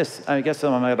on this, I guess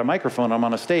I'm at a microphone, I'm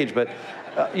on a stage, but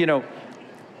you know,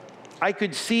 I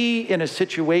could see in a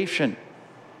situation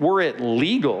were it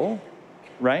legal,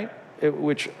 right,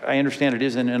 which I understand it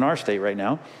isn't in our state right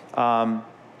now,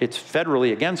 it's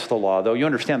federally against the law, though. You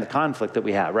understand the conflict that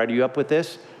we have, right? Are you up with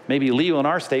this? Maybe legal in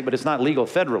our state, but it's not legal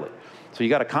federally. So you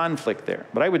got a conflict there.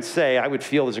 But I would say, I would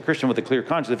feel as a Christian with a clear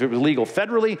conscience, if it was legal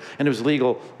federally and it was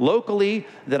legal locally,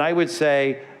 then I would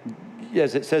say,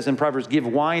 as it says in Proverbs, give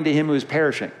wine to him who is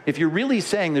perishing. If you're really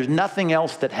saying there's nothing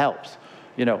else that helps,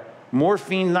 you know,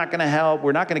 morphine's not going to help,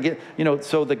 we're not going to get, you know,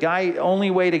 so the guy, only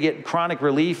way to get chronic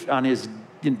relief on his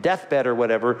deathbed or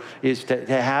whatever is to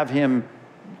have him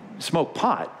smoke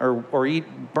pot or eat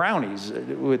brownies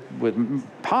with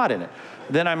pot in it.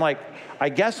 Then I'm like, I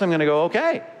guess I'm going to go,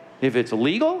 okay, if it's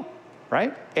illegal,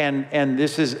 right? And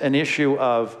this is an issue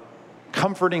of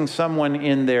comforting someone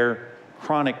in their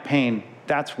chronic pain,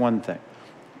 that's one thing.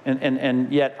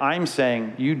 And yet I'm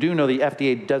saying, you do know the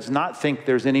FDA does not think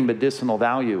there's any medicinal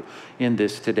value in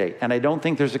this to date. And I don't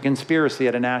think there's a conspiracy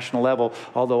at a national level,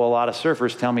 although a lot of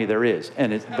surfers tell me there is.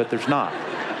 But there's not.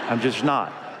 I'm just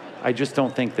not. I just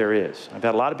don't think there is. I've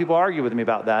had a lot of people argue with me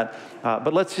about that.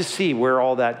 But let's just see where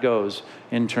all that goes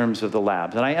in terms of the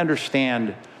labs. And I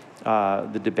understand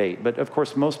the debate. But of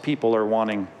course, most people are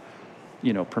wanting,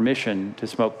 you know, permission to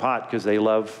smoke pot because they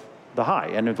love the high.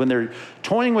 And when they're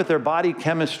toying with their body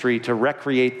chemistry to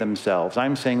recreate themselves,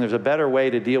 I'm saying there's a better way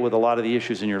to deal with a lot of the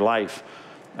issues in your life.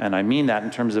 And I mean that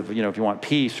in terms of, you know, if you want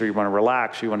peace or you want to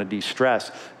relax or you want to de-stress,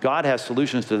 God has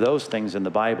solutions to those things in the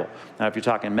Bible. Now, if you're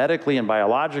talking medically and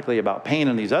biologically about pain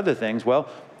and these other things, well,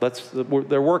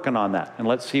 they're working on that. And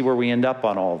let's see where we end up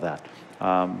on all of that.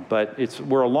 But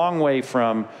we're a long way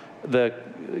from the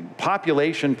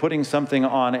population putting something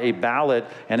on a ballot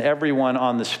and everyone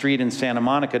on the street in Santa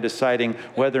Monica deciding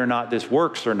whether or not this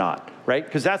works or not, right?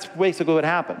 Because that's basically what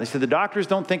happened. They said the doctors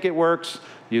don't think it works,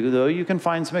 though you can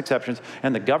find some exceptions,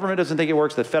 and the government doesn't think it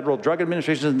works, the Federal Drug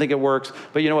Administration doesn't think it works,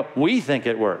 but you know what? We think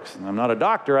it works. I'm not a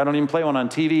doctor, I don't even play one on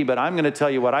TV, but I'm going to tell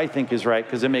you what I think is right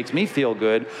because it makes me feel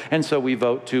good, and so we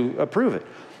vote to approve it.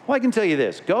 Well, I can tell you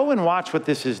this. Go and watch what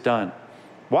this has done.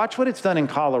 Watch what it's done in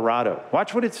Colorado.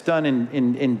 Watch what it's done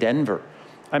in Denver.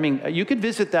 I mean, you could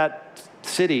visit that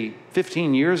city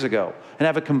 15 years ago and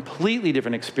have a completely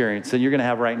different experience than you're going to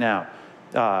have right now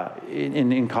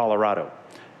in Colorado.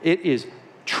 It is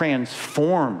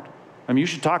transformed. I mean, you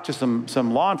should talk to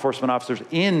some law enforcement officers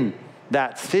in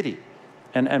that city.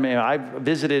 And I mean, I've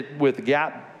visited with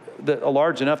Gap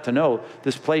large enough to know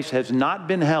this place has not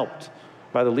been helped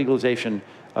by the legalization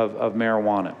of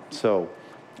marijuana. So,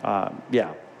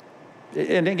 yeah.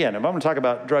 And again, if I'm going to talk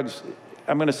about drugs,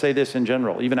 I'm going to say this in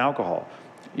general, even alcohol.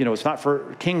 You know, it's not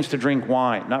for kings to drink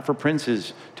wine, not for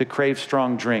princes to crave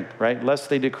strong drink, right? Lest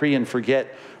they decree and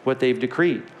forget what they've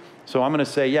decreed. So I'm going to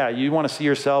say, yeah, you want to see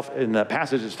yourself in the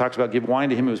passage that talks about give wine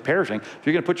to him who is perishing. If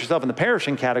you're going to put yourself in the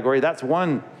perishing category, that's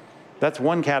one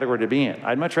category to be in.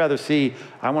 I'd much rather see,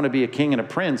 I want to be a king and a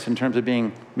prince in terms of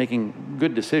making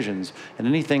good decisions, and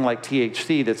anything like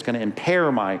THC that's going to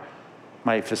impair my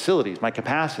facilities, my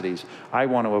capacities, I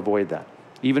want to avoid that.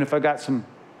 Even if I've got some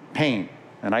pain,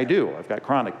 and I do, I've got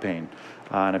chronic pain,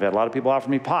 and I've had a lot of people offer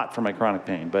me pot for my chronic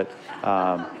pain, but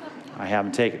I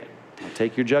haven't taken it. I'll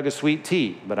take your jug of sweet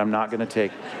tea, but I'm not going to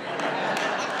take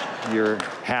your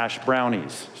hash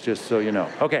brownies, just so you know.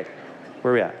 Okay,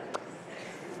 where are we at?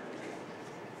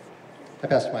 Hi,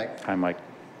 Pastor Mike. Hi, Mike.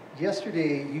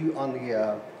 Yesterday, you on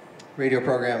the radio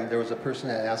program, there was a person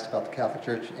that asked about the Catholic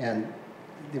Church, and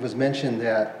it was mentioned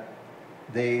that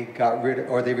they got rid of,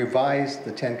 or they revised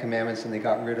the 10 Commandments and they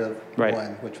got rid of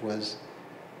one, which was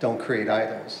don't create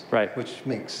idols, which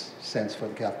makes sense for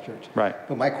the Catholic Church. Right.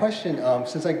 But my question,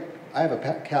 since I have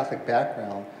a Catholic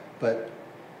background, but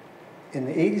in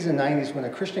the 80s and 90s, when a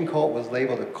Christian cult was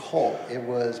labeled a cult, it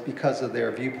was because of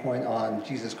their viewpoint on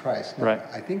Jesus Christ. Now,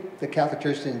 I think the Catholic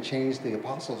Church didn't change the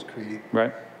Apostles' Creed,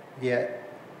 yet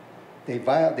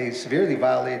they severely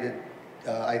violated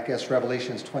I guess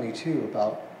Revelations 22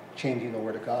 about changing the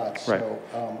Word of God. So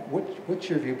what's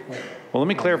your viewpoint? Well, let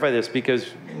me clarify this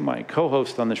because my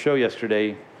co-host on the show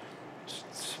yesterday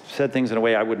said things in a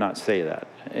way I would not say that.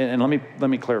 And let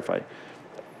me clarify.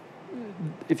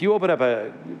 If you open up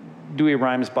a Dewey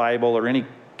Rhymes Bible or any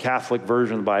Catholic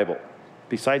version of the Bible,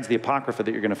 besides the Apocrypha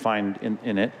that you're going to find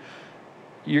in it,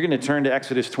 you're going to turn to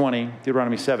Exodus 20,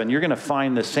 Deuteronomy 7. You're going to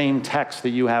find the same text that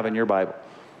you have in your Bible.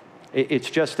 It's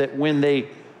just that when they,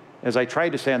 as I tried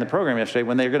to say on the program yesterday,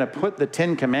 when they're going to put the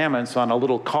 10 Commandments on a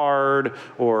little card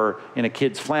or in a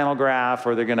kid's flannel graph,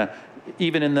 or they're going to,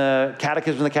 even in the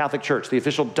Catechism of the Catholic Church, the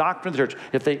official doctrine of the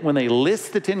Church, when they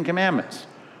list the 10 Commandments,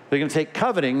 they're going to take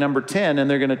coveting, number 10, and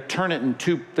they're going to turn it in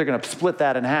two, they're going to split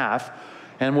that in half.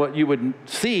 And what you would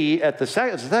see at the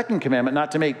second commandment,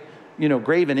 not to make,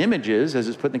 graven images, as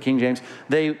it's put in the King James,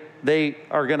 they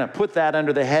are going to put that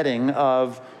under the heading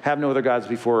of have no other gods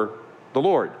before the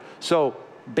Lord. So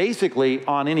basically,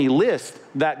 on any list,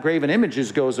 that graven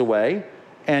images goes away,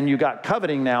 and you got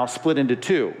coveting now split into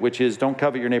two, which is don't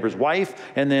covet your neighbor's wife,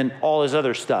 and then all his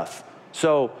other stuff.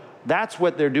 So that's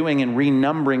what they're doing in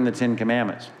renumbering the 10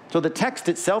 Commandments. So the text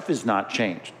itself is not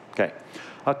changed. Okay,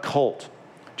 a cult.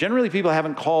 Generally, people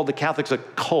haven't called the Catholics a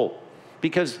cult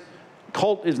because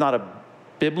cult is not a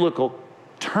biblical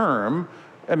term.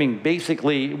 I mean,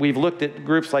 basically, we've looked at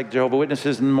groups like Jehovah's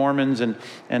Witnesses and Mormons and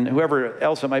whoever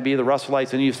else it might be, the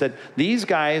Russellites, and you've said, these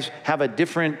guys have a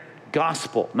different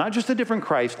gospel, not just a different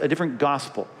Christ, a different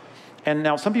gospel. And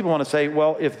now some people want to say,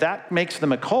 well, if that makes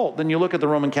them a cult, then you look at the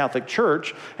Roman Catholic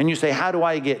Church and you say, how do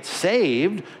I get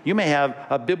saved? You may have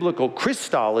a biblical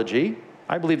Christology.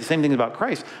 I believe the same thing about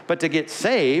Christ. But to get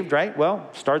saved, right, well,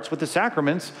 starts with the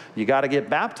sacraments. You got to get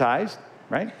baptized,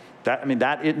 right?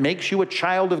 It makes you a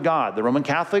child of God. The Roman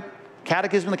Catholic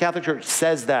Catechism of the Catholic Church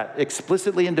says that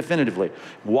explicitly and definitively.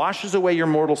 Washes away your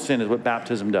mortal sin is what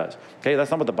baptism does. Okay,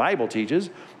 that's not what the Bible teaches,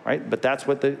 right? But that's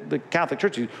what the Catholic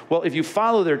Church teaches. Well, if you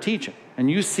follow their teaching and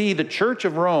you see the Church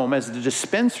of Rome as the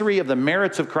dispensary of the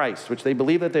merits of Christ, which they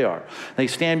believe that they are, they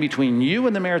stand between you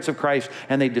and the merits of Christ,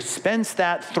 and they dispense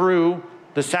that through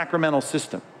the sacramental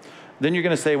system. Then you're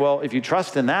going to say, well, if you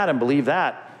trust in that and believe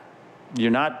that, you're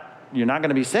not going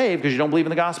to be saved because you don't believe in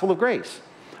the gospel of grace.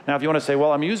 Now, if you want to say,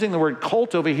 well, I'm using the word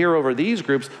cult over here over these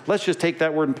groups, let's just take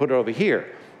that word and put it over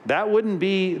here. That wouldn't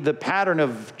be the pattern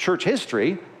of church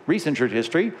history, recent church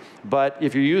history, but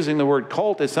if you're using the word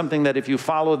cult as something that if you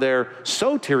follow their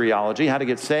soteriology, how to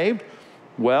get saved,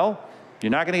 well, you're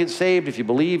not going to get saved if you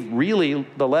believe really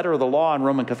the letter of the law in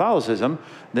Roman Catholicism.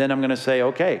 Then I'm going to say,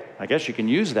 okay, I guess you can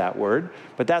use that word,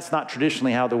 but that's not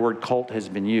traditionally how the word cult has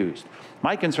been used.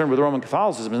 My concern with Roman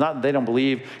Catholicism is not that they don't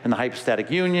believe in the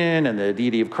hypostatic union and the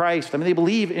deity of Christ. I mean, they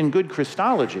believe in good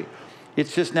Christology.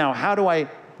 It's just now, how do I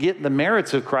get the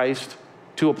merits of Christ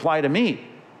to apply to me?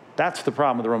 That's the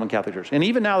problem with the Roman Catholic Church. And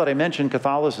even now that I mentioned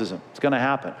Catholicism, it's going to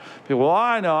happen. People, well,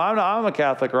 I know, I'm a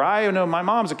Catholic, or I know my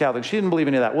mom's a Catholic. She didn't believe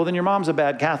any of that. Well, then your mom's a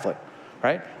bad Catholic,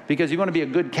 right? Because you want to be a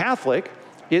good Catholic,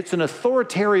 it's an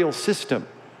authoritarian system.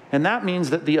 And that means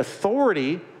that the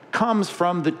authority comes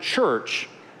from the church.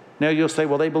 Now you'll say,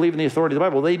 well, they believe in the authority of the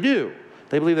Bible. They do.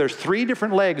 They believe there's 3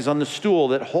 different legs on the stool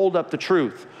that hold up the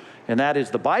truth. And that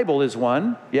is the Bible is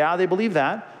one. Yeah, they believe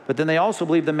that. But then they also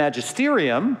believe the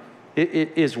magisterium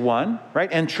it is one, right?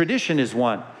 And tradition is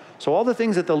one. So all the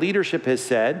things that the leadership has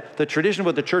said, the tradition of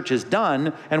what the church has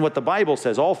done, and what the Bible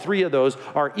says, all 3 of those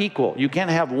are equal. You can't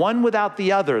have one without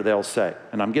the other, they'll say.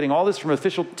 And I'm getting all this from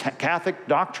official Catholic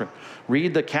doctrine.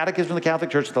 Read the Catechism of the Catholic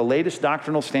Church, the latest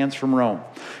doctrinal stance from Rome.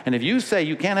 And if you say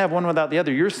you can't have one without the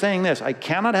other, you're saying this: I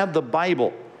cannot have the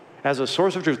Bible as a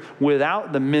source of truth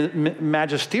without the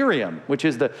magisterium, which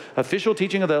is the official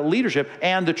teaching of the leadership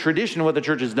and the tradition of what the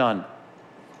church has done.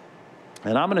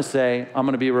 And I'm going to say, I'm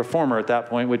going to be a reformer at that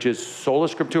point, which is sola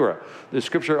scriptura. The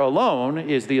scripture alone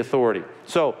is the authority.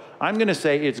 So I'm going to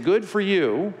say it's good for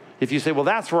you if you say, well,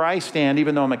 that's where I stand,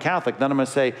 even though I'm a Catholic. Then I'm going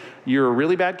to say, you're a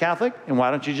really bad Catholic, and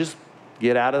why don't you just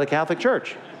get out of the Catholic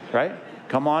Church, right?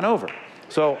 Come on over.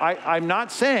 So I'm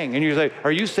not saying, and you say,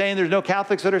 are you saying there's no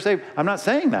Catholics that are saved? I'm not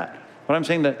saying that. But I'm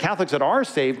saying that Catholics that are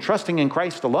saved, trusting in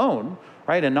Christ alone,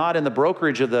 right, and not in the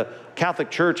brokerage of the Catholic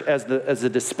Church as the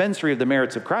dispensary of the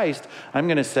merits of Christ, I'm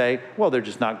going to say, well, they're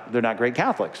not great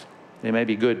Catholics. They may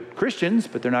be good Christians,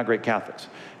 but they're not great Catholics.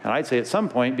 And I'd say at some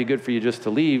point, it'd be good for you just to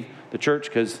leave the church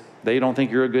because they don't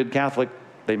think you're a good Catholic.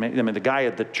 The guy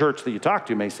at the church that you talk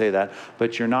to may say that,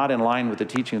 but you're not in line with the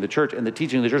teaching of the church. And the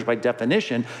teaching of the church, by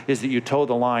definition, is that you toe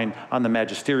the line on the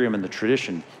magisterium and the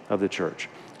tradition of the church.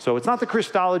 So it's not the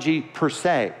Christology per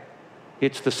se.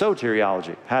 It's the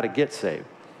soteriology, how to get saved.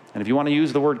 And if you want to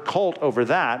use the word cult over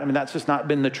that, I mean, that's just not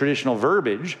been the traditional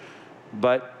verbiage,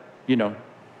 but,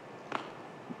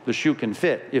 the shoe can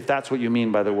fit if that's what you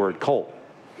mean by the word cult.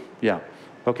 Yeah.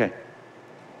 Okay.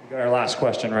 We got our last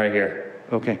question right here.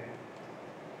 Okay.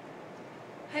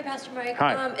 Hi, Pastor Mike.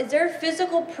 Hi. Is there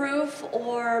physical proof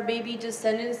or maybe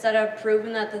descendants that have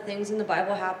proven that the things in the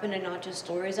Bible happened and not just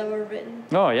stories that were written?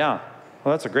 Oh, yeah.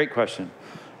 Well, that's a great question.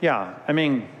 Yeah. I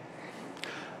mean,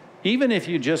 even if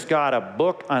you just got a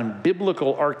book on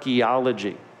biblical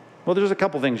archaeology, well, there's a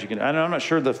couple things you can do. I'm not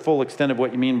sure the full extent of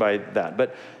what you mean by that,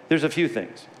 but there's a few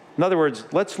things. In other words,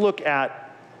 let's look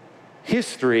at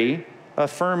history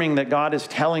affirming that God is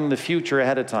telling the future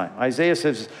ahead of time. Isaiah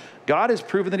says, God has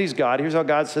proven that he's God. Here's how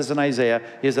God says in Isaiah,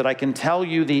 is that I can tell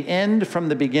you the end from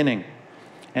the beginning.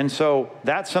 And so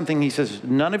that's something he says,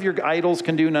 none of your idols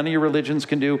can do, none of your religions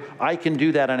can do. I can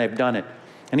do that, and I've done it.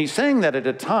 And he's saying that at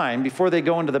a time before they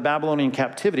go into the Babylonian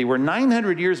captivity, where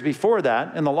 900 years before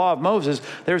that, in the law of Moses,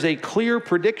 there's a clear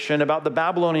prediction about the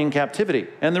Babylonian captivity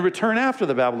and the return after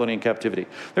the Babylonian captivity.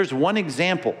 There's one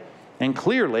example. And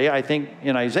clearly, I think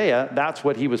in Isaiah, that's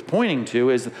what he was pointing to,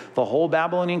 is the whole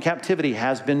Babylonian captivity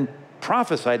has been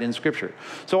prophesied in Scripture.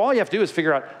 So all you have to do is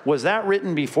figure out, was that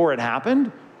written before it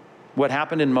happened? What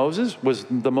happened in Moses? Was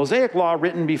the Mosaic Law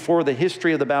written before the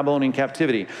history of the Babylonian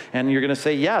captivity? And you're going to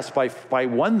say yes, by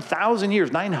 1,000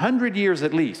 years, 900 years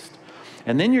at least.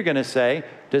 And then you're going to say,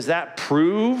 does that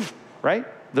prove, right,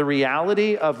 the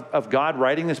reality of God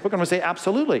writing this book? I'm going to say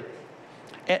absolutely.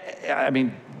 I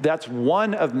mean, that's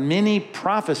one of many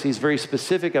prophecies very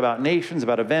specific about nations,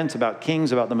 about events, about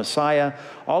kings, about the Messiah.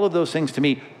 All of those things to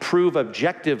me prove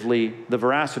objectively the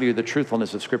veracity or the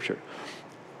truthfulness of Scripture.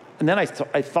 And then I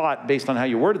thought, based on how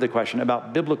you worded the question,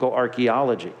 about biblical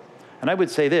archaeology. And I would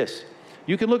say this.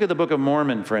 You can look at the Book of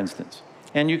Mormon, for instance,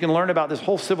 and you can learn about this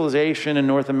whole civilization in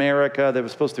North America that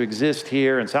was supposed to exist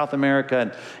here in South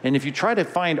America. And if you try to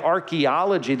find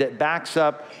archaeology that backs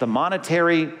up the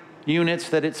monetary units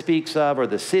that it speaks of, or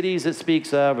the cities it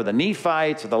speaks of, or the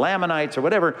Nephites, or the Lamanites, or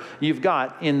whatever you've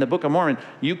got in the Book of Mormon,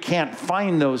 you can't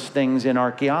find those things in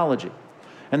archaeology.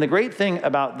 And the great thing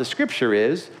about the Scripture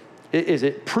is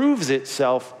it proves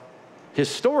itself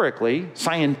historically,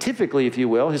 scientifically, if you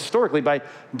will, historically by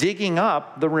digging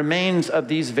up the remains of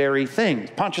these very things.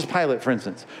 Pontius Pilate, for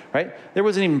instance, right? There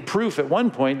wasn't even proof at one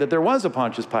point that there was a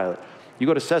Pontius Pilate. You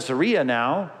go to Caesarea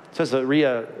now,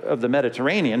 Caesarea of the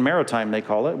Mediterranean, maritime they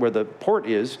call it, where the port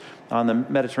is on the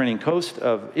Mediterranean coast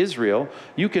of Israel.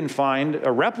 You can find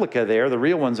a replica there, the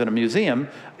real one's in a museum,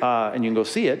 and you can go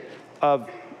see it, of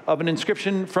an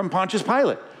inscription from Pontius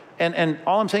Pilate. And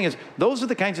all I'm saying is, those are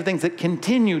the kinds of things that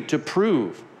continue to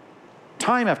prove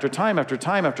time after time after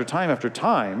time after time after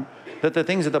time that the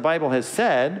things that the Bible has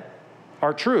said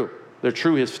are true. They're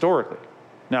true historically.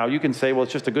 Now, you can say, well,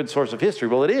 it's just a good source of history.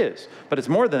 Well, it is. But it's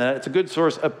more than that. It's a good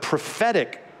source of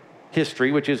prophetic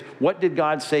history, which is, what did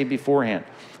God say beforehand?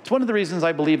 It's one of the reasons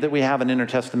I believe that we have an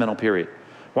intertestamental period.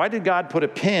 Why did God put a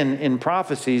pin in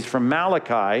prophecies from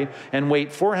Malachi and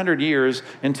wait 400 years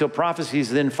until prophecies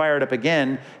then fired up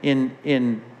again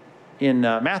in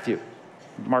Matthew,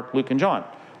 Mark, Luke, and John?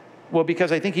 Well,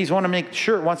 because I think he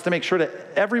wants to make sure that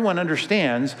everyone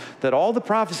understands that all the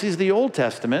prophecies of the Old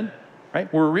Testament,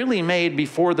 right, were really made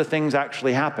before the things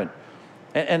actually happened.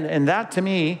 And that to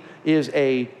me is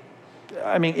it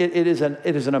is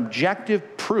an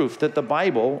objective proof that the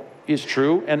Bible is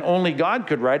true, and only God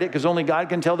could write it, because only God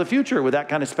can tell the future with that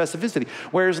kind of specificity.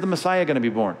 Where is the Messiah going to be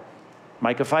born?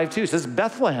 Micah 5:2 says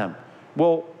Bethlehem.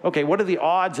 Well, okay, what are the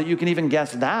odds that you can even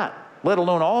guess that? Let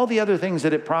alone all the other things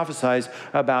that it prophesies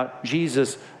about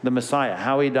Jesus, the Messiah,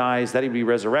 how he dies, that he'd be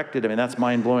resurrected. I mean, that's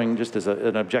mind-blowing just as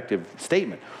an objective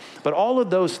statement. But all of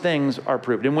those things are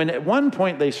proved. And when at one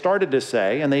point they started to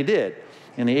say, and they did,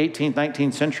 in the 18th,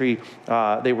 19th century,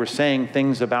 they were saying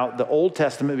things about the Old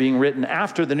Testament being written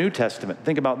after the New Testament.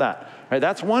 Think about that. Right?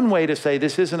 That's one way to say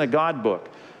this isn't a God book,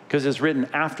 because it's written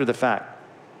after the fact.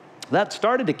 That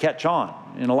started to catch on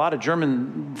in a lot of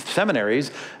German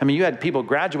seminaries. I mean, you had people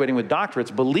graduating with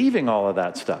doctorates believing all of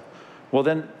that stuff. Well,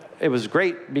 then it was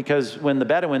great, because when the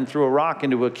Bedouin threw a rock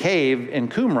into a cave in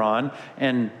Qumran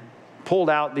and pulled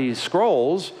out these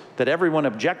scrolls that everyone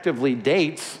objectively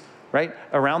dates, right,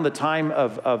 around the time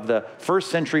of the 1st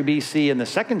century BC and the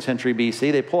 2nd century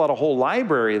BC, they pull out a whole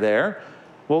library there.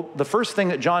 Well, the first thing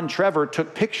that John Trevor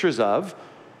took pictures of,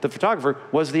 the photographer,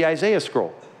 was the Isaiah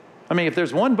scroll. I mean, if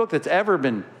there's one book that's ever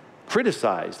been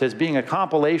criticized as being a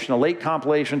compilation, a late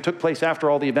compilation, took place after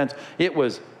all the events, it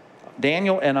was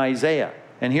Daniel and Isaiah.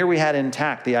 And here we had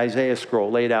intact the Isaiah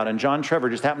scroll laid out. And John Trevor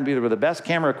just happened to be there with the best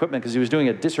camera equipment, because he was doing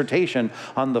a dissertation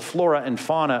on the flora and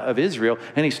fauna of Israel.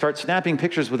 And he starts snapping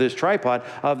pictures with his tripod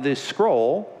of this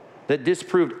scroll that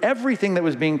disproved everything that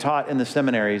was being taught in the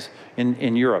seminaries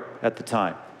in Europe at the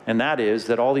time. And that is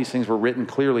that all these things were written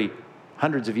clearly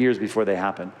hundreds of years before they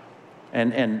happened.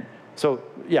 And so,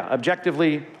 yeah,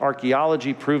 objectively,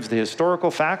 archaeology proves the historical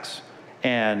facts,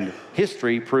 and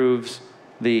history proves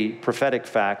the prophetic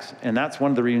facts. And that's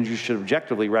one of the reasons you should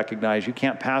objectively recognize you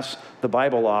can't pass the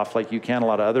Bible off like you can a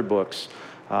lot of other books.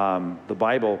 The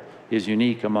Bible is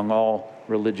unique among all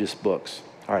religious books?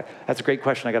 All right, that's a great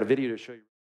question. I got a video to show you.